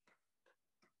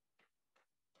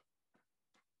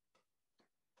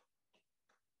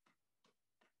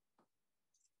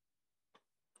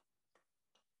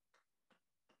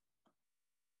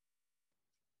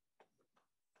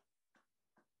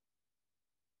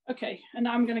 Okay, and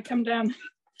now I'm going to come down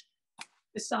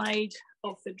the side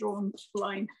of the drawn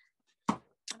line. And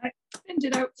I thinned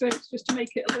it out first just to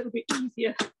make it a little bit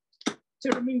easier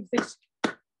to remove this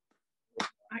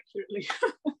accurately,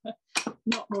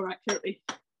 not more accurately.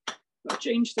 Got to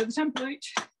change to the template.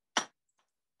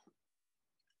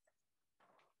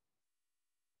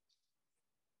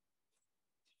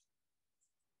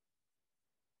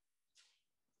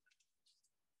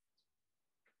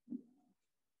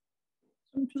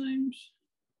 Sometimes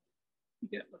you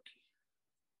get lucky.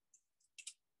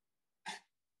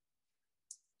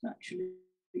 It's actually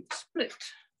split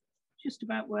just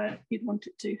about where you'd want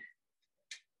it to.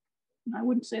 And I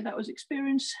wouldn't say that was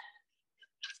experience,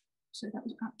 I'd say that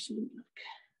was absolute luck.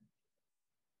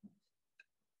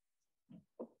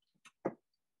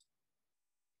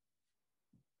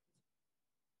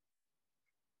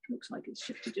 Looks like it's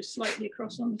shifted just slightly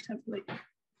across on the template.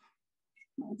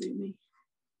 That'll do me.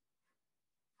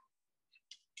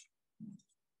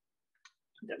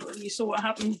 I don't know whether you saw what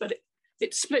happened, but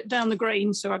it split down the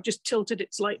grain, so I've just tilted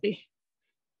it slightly.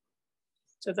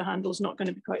 So the handle's not going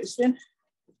to be quite as thin.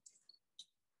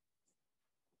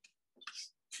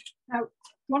 Now,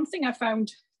 one thing I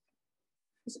found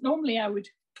is that normally I would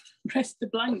press the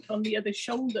blank on the other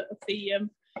shoulder of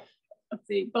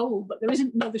the bowl, but there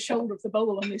isn't another shoulder of the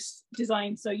bowl on this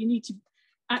design, so you need to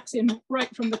axe in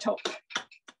right from the top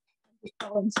and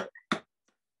balance it.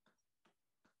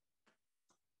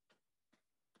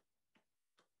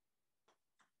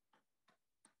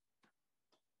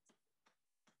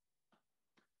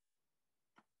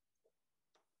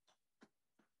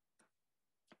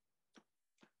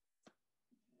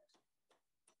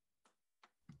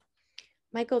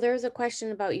 Michael, there was a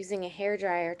question about using a hair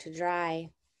dryer to dry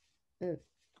in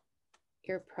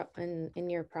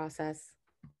your process.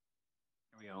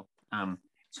 There we go.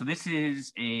 So this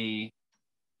is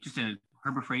just a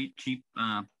Harbor Freight cheap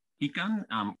heat gun.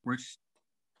 Works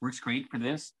great for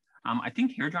this. I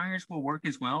think hair dryers will work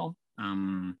as well.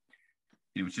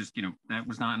 It was just, that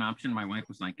was not an option. My wife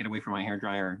was like, get away from my hair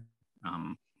dryer.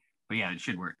 But yeah, it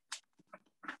should work.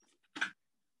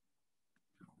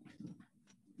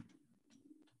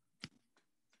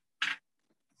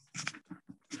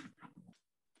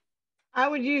 I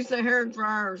would use the hair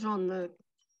dryers on the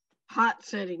hot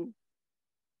setting.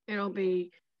 It'll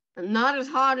be not as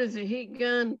hot as a heat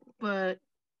gun, but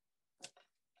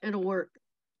it'll work.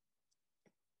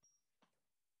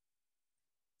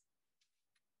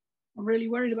 I'm really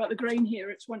worried about the grain here.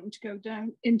 It's wanting to go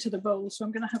down into the bowl, so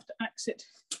I'm going to have to axe it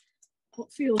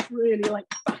what feels really like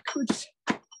backwards.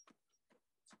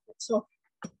 So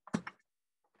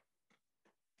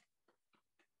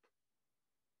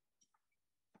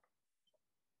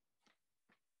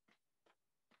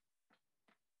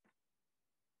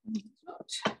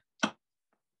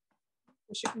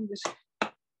push your fingers.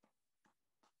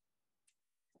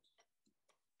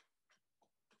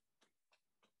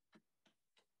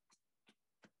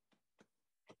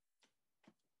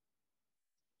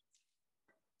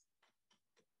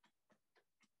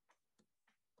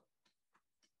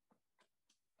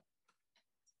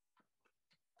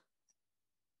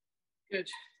 Good.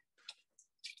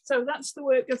 So that's the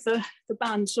work of the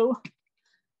bandsaw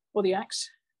or the axe.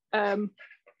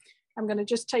 I'm going to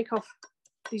just take off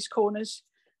these corners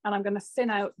and I'm going to thin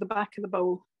out the back of the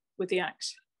bowl with the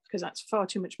axe because that's far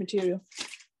too much material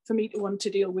for me to want to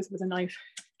deal with a knife.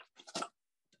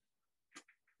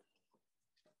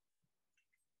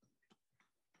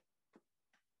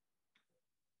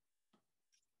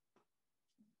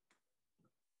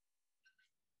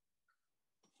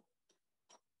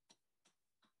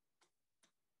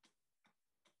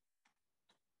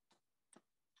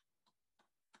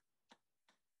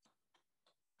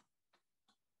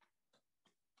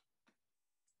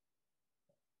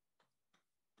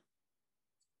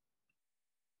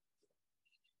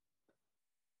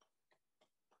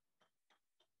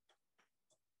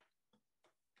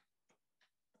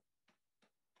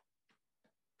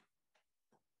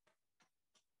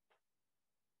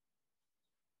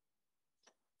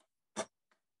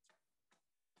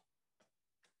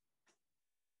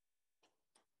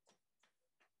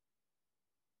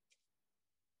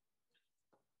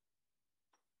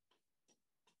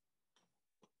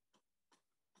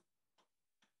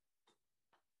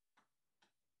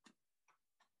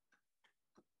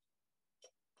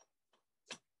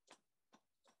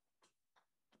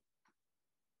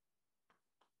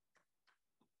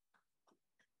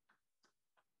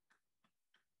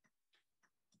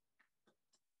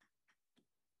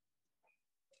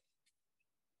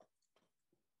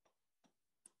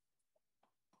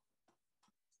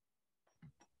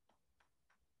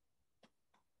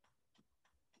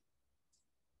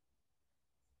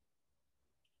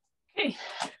 Okay,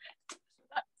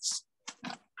 that's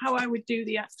how I would do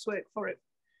the axe work for it.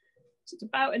 So it's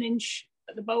about 1 inch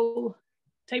at the bowl,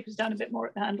 tapers down a bit more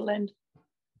at the handle end.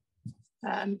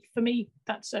 For me,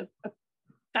 that's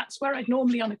where I'd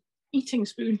normally on an eating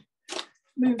spoon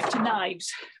move to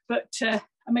knives, but I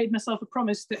made myself a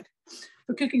promise that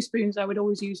for cooking spoons I would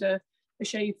always use a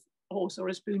shave horse or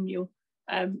a spoon mule.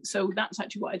 So that's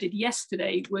actually what I did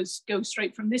yesterday, was go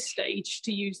straight from this stage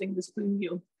to using the spoon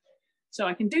mule. So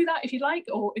I can do that if you like,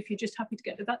 or if you're just happy to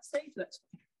get to that stage, that's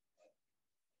fine.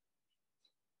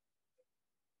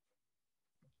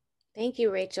 Thank you,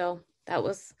 Rachel. That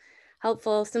was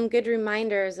helpful. Some good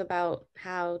reminders about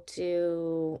how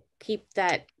to keep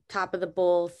that top of the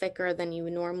bowl thicker than you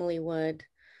normally would.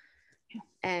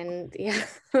 And yeah,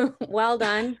 well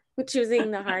done choosing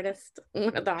the hardest,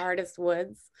 one of the hardest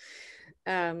woods.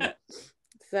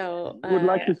 So would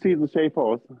like to see the shape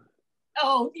horse.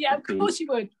 Oh yeah, of course you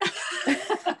would.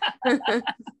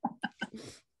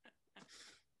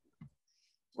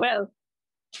 Well,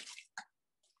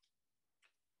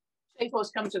 shape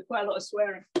horse comes with quite a lot of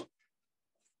swearing.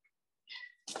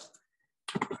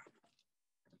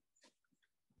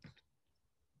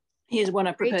 Here's one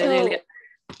I prepared earlier.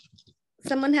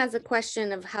 Someone has a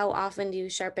question of how often do you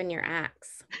sharpen your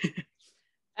axe?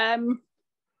 I think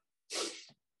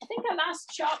I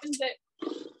last sharpened it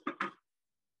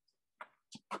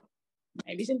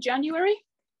maybe it's in January.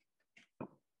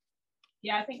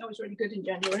 Yeah, I think I was really good in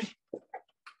January.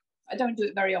 I don't do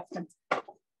it very often.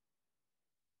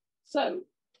 So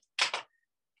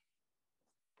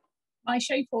my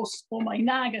shape horse, or my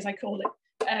nag as I call it,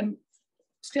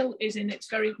 still is in its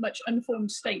very much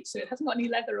unformed state. So it hasn't got any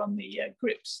leather on the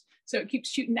grips. So it keeps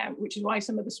shooting out, which is why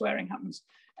some of the swearing happens.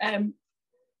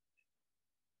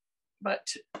 But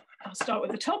I'll start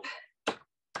with the top.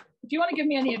 If you want to give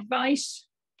me any advice,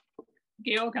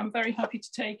 Georg, I'm very happy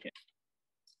to take it.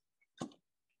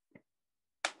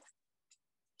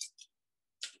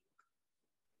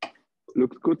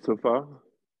 Looks good so far.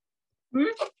 Hmm?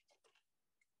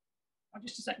 Oh,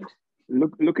 just a second.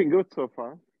 Looking good so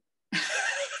far.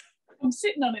 I'm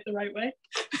sitting on it the right way.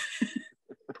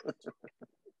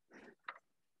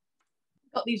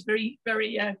 Got these very,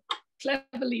 very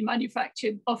cleverly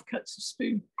manufactured offcuts of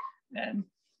spoon.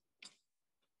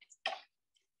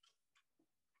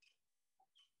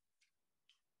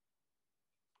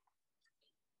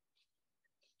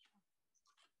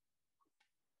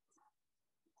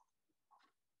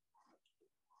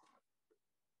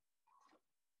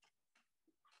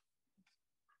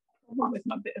 With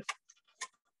my bit of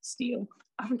steel,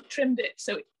 I've trimmed it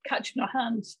so it catches my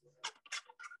hands.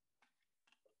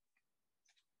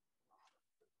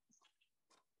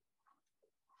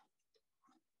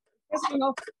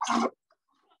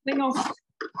 Thing off.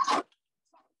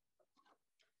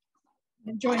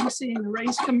 Enjoying seeing the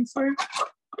rays coming through.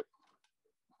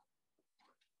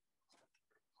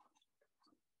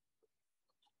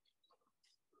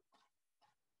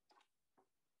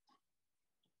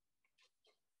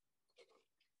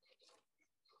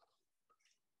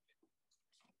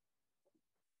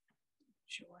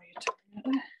 Sure, you turn it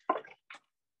there.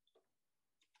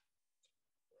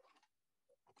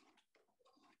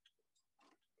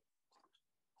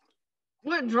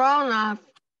 What draw knife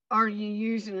are you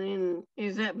using? In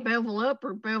is that bevel up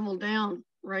or bevel down,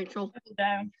 Rachel? Bevel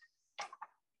down.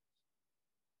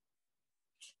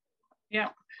 Yeah.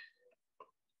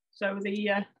 So the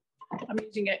I'm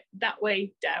using it that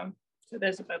way down. So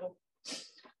there's a bevel.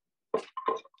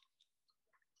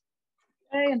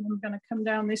 Okay, and I'm going to come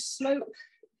down this slope.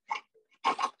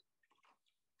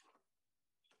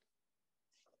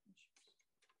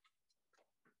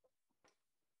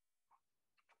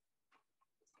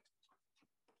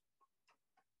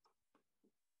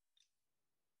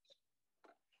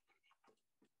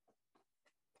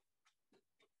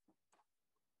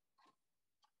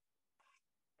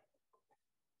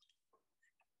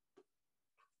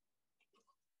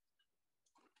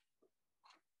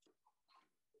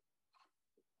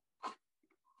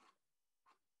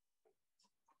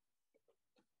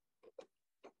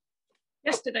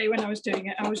 Yesterday when I was doing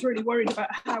it, I was really worried about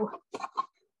how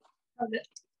the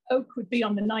oak would be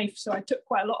on the knife, so I took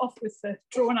quite a lot off with the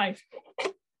draw knife.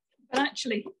 But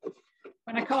actually,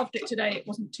 when I carved it today, it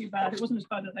wasn't too bad. It wasn't as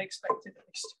bad as I expected, at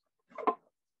least.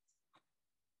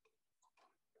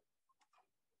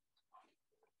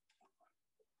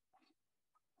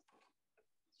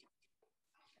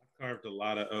 I carved a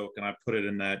lot of oak, and I put it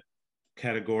in that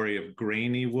category of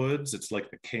grainy woods. It's like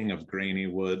the king of grainy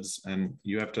woods, and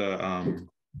you have to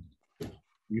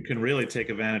you can really take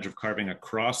advantage of carving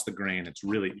across the grain. It's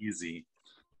really easy.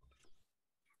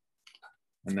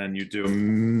 And then you do a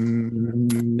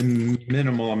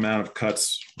minimal amount of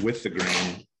cuts with the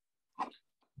grain,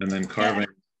 and then carving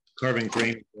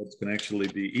grainy woods can actually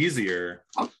be easier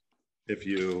if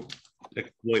you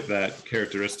exploit that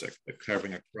characteristic. That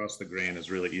carving across the grain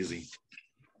is really easy.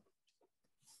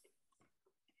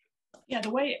 Yeah, the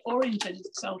way it oriented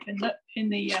itself in the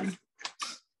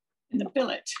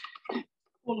billet,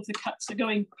 all of the cuts are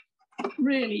going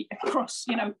really across,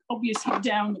 you know, obviously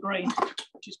down the grain,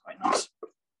 which is quite nice.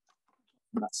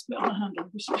 And that's split on the handle,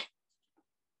 obviously.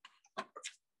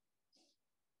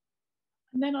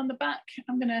 And then on the back,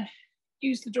 I'm going to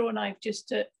use the draw knife just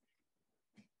to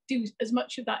do as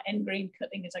much of that end grain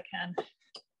cutting as I can.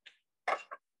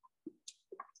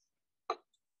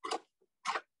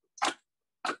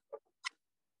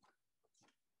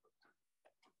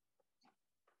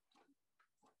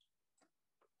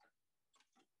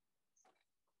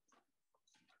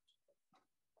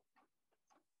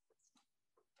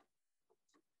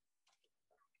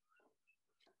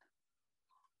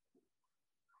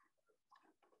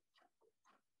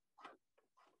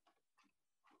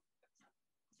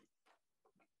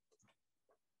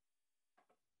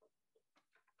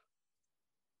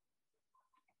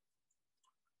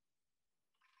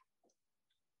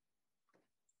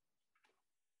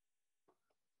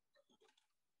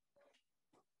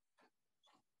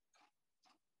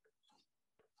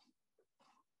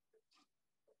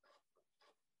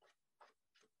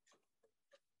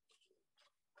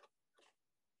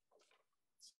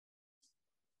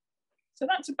 So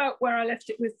that's about where I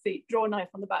left it with the draw knife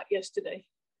on the back yesterday,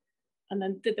 and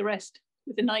then did the rest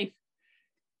with the knife.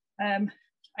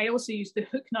 I also used the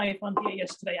hook knife on here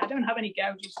yesterday. I don't have any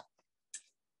gouges,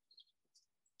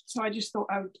 so I just thought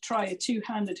I would try a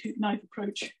two-handed hook knife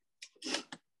approach.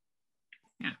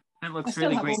 Yeah, that looks I still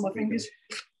really have great. all my fingers.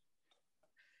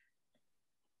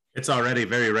 It's already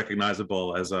very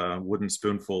recognizable as a wooden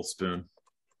spoonful spoon.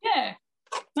 Yeah,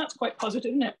 that's quite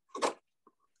positive, isn't it?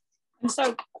 And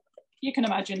so you can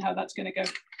imagine how that's going to go.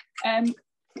 So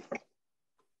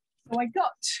I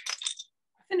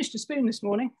finished a spoon this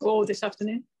morning or this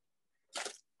afternoon.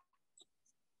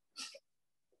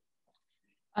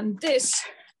 And this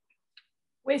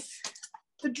with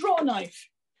the draw knife,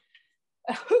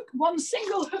 one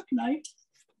single hook knife,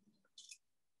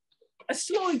 a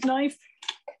Sloyd knife,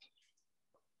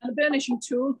 and a burnishing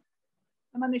tool.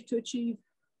 I managed to achieve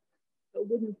a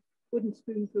wooden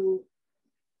spoonful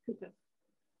cooker.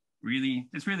 Really,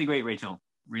 it's really great, Rachel.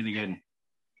 Really good.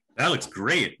 That looks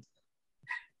great.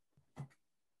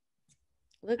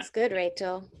 Looks good,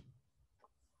 Rachel.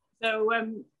 So,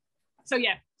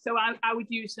 so I would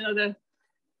use another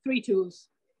 3 tools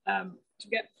to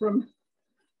get from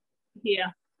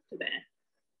here to there.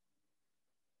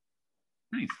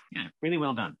 Nice. Yeah, really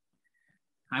well done.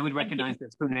 I would recognize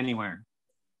that spoon anywhere.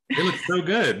 It looks so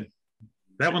good.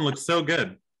 That one looks so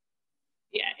good.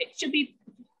 Yeah, it should be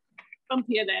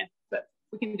bumpier there, but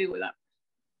we can deal with that.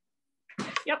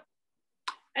 Yep.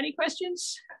 Any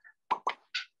questions?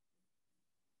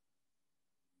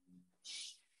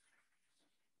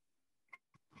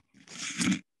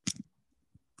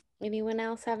 Anyone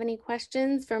else have any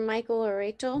questions for Michael or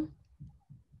Rachel?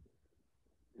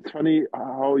 It's funny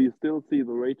how you still see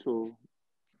the Rachel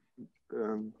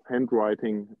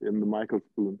handwriting in the Michael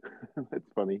spoon. That's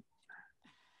funny.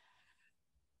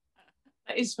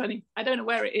 That is funny. I don't know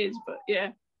where it is, but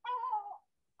yeah.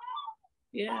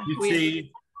 Yeah.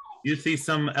 You see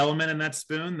some element in that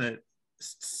spoon that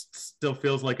still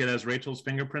feels like it has Rachel's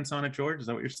fingerprints on it, George? Is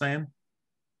that what you're saying?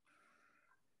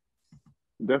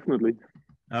 Definitely.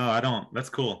 Oh, I don't. That's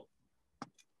cool.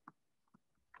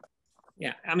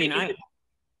 Yeah, I mean,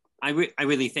 I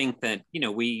really think that, you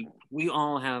know, we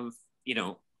all have, you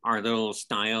know, our little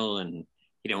style, and,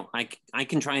 you know, I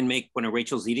can try and make one of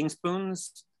Rachel's eating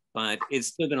spoons, but it's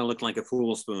still going to look like a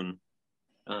fool spoon.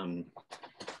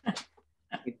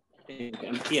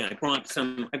 Yeah, I brought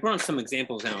some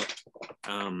examples out.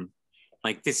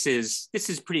 Like this is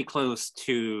pretty close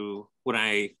to what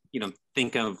I, you know,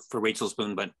 think of for Rachel's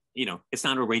spoon, but, you know, it's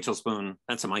not a Rachel spoon.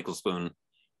 That's a Michael spoon.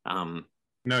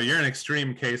 No, you're an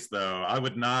extreme case, though. I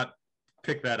would not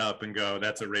pick that up and go,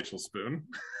 that's a Rachel spoon.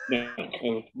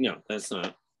 No, that's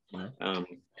not.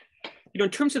 You know,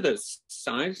 in terms of the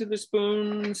size of the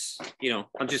spoons, you know,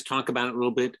 I'll just talk about it a little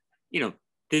bit. You know,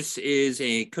 this is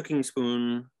a cooking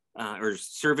spoon or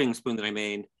serving spoon that I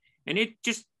made, and it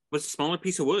just was a smaller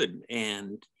piece of wood.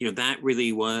 And, you know, that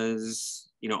really was,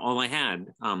 you know, all I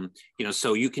had. You know,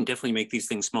 so you can definitely make these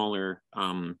things smaller.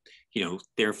 You know,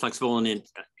 they're flexible, and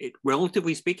it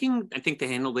relatively speaking, I think the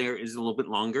handle there is a little bit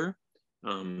longer.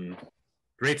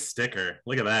 Great sticker.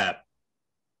 Look at that.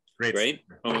 Great. Right?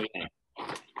 Sticker. Oh, yeah.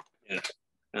 Yeah.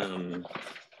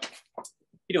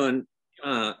 You know, and,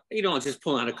 you know, I'll just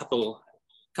pull out a couple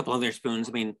other spoons.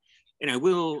 I mean, and I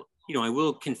will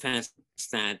confess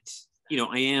that, you know,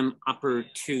 I am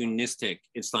opportunistic.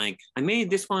 It's like, I made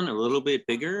this one a little bit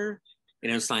bigger,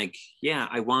 and it's like, yeah,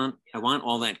 I want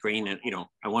all that grain, and, you know,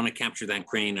 I want to capture that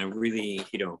grain. I really,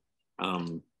 you know,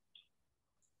 I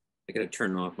gotta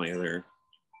turn off my other,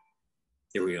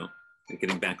 here we go. I'm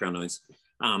getting background noise.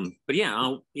 But yeah,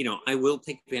 I will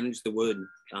take advantage of the wood,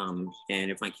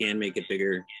 and if I can make it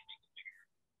bigger.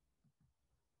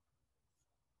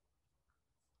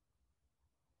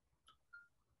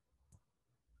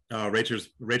 Oh,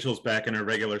 Rachel's back in her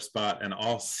regular spot, and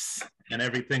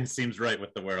everything seems right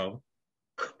with the world.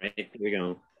 Right, here we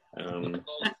go.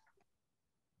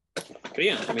 But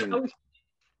yeah, I mean,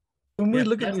 when we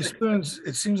look at these spoons,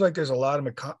 it seems like there's a lot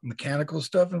of mechanical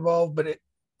stuff involved, but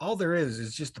all there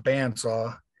is just the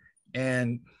bandsaw,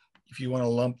 and if you want to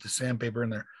lump the sandpaper in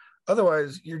there.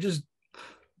 Otherwise,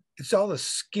 it's all the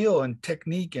skill and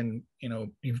technique, and, you know,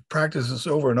 you've practiced this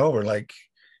over and over. Like,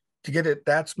 to get it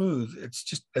that smooth,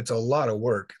 it's a lot of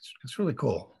work. It's really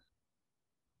cool.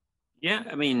 yeah,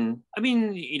 I mean,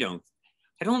 you know,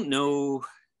 I don't know,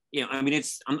 you know, I mean,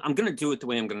 I'm gonna do it the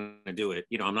way I'm gonna do it.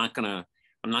 You know, I'm not gonna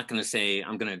say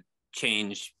I'm gonna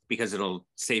change because it'll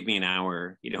save me an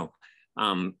hour. You know,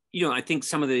 I think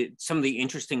some of the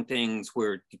interesting things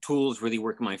where the tools really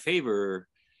work in my favor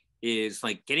is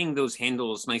like getting those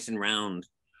handles nice and round.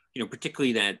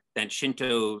 particularly that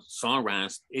Shinto saw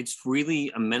rasp, it's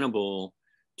really amenable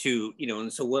to,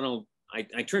 and so what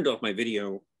I turned off my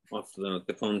video off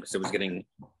the phone because I was getting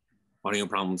audio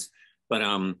problems, but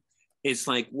it's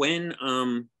like when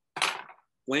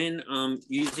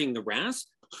using the rasp,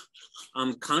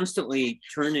 I'm constantly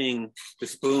turning the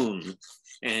spoon,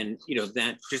 and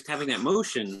that just having that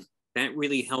motion, that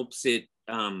really helps it.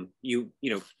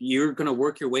 You're going to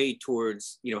work your way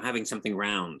towards having something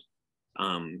round.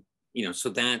 So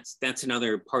that's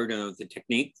another part of the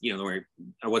technique, where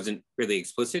I wasn't really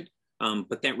explicit,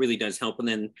 but that really does help. And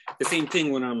then the same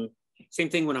thing when I'm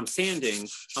sanding,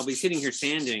 I'll be sitting here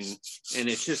sanding, and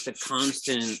it's just a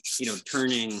constant,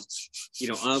 turning,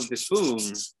 of the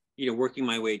spoon, working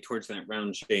my way towards that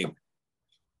round shape.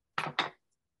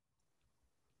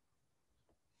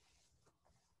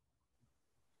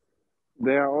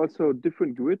 There are also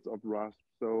different grids of rasp.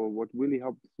 So what really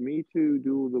helps me to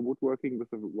do the woodworking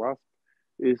with the rasp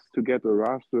is to get a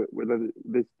rasp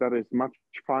that is much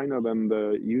finer than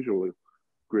the usual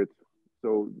grid.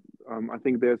 So I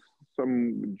think there's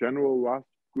some general rasp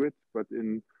grids, but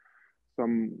in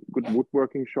some good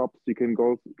woodworking shops, you can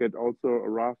get also a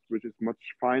rasp which is much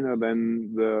finer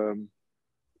than the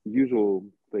usual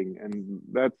thing. And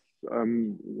that's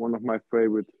one of my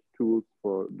favorite tools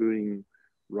for doing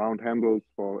round handles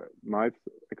for knives,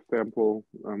 example.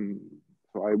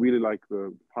 So I really like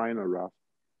the finer rasp.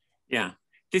 Yeah,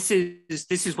 this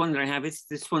is one that I have.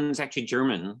 This one's actually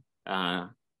German,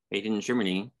 made in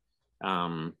Germany.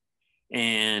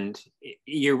 And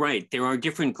you're right. There are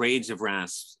different grades of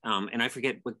rasps, and I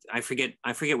forget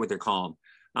what they're called.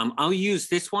 I'll use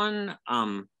this one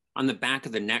on the back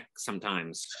of the neck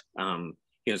sometimes.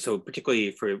 So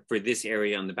particularly for this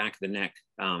area on the back of the neck,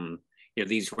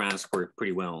 these rasps work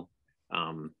pretty well.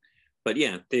 But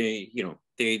yeah, they're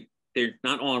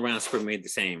not all rasps are made the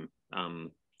same.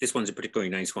 This one's a particularly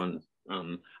nice one.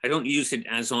 I don't use it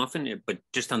as often, but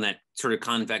just on that sort of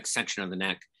convex section of the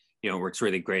neck, it works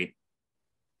really great.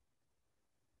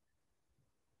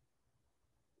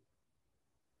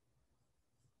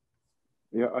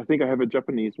 Yeah, I think I have a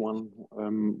Japanese one,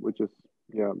 which is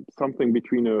something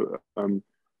between a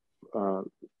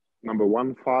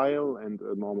 #1 file and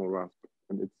a normal rasp,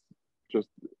 and it's just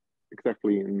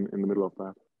exactly in the middle of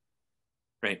that.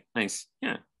 Right, nice,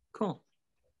 yeah, cool.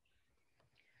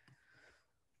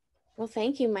 Well,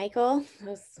 thank you, Michael. That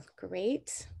was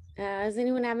great. Does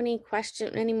anyone have any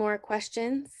more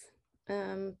questions?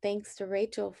 Thanks to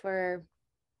Rachel for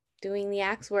doing the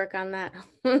axe work on that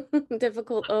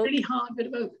difficult oak. Really hard bit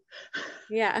of oak.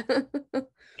 Yeah.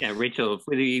 Yeah, Rachel,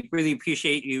 really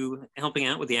appreciate you helping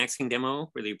out with the Axing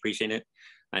demo. Really appreciate it.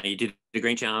 You did a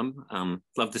great job.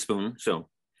 Love the spoon. So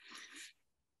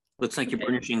looks like you're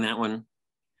burnishing that one.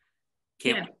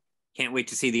 Can't wait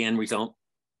to see the end result.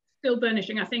 Still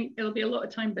burnishing. I think it'll be a lot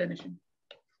of time burnishing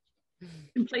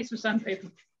in place of sandpaper.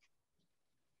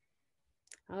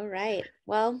 All right.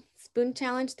 Well, Spoon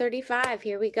Challenge 35.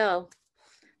 Here we go.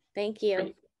 Thank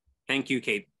you. Thank you,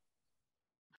 Kate.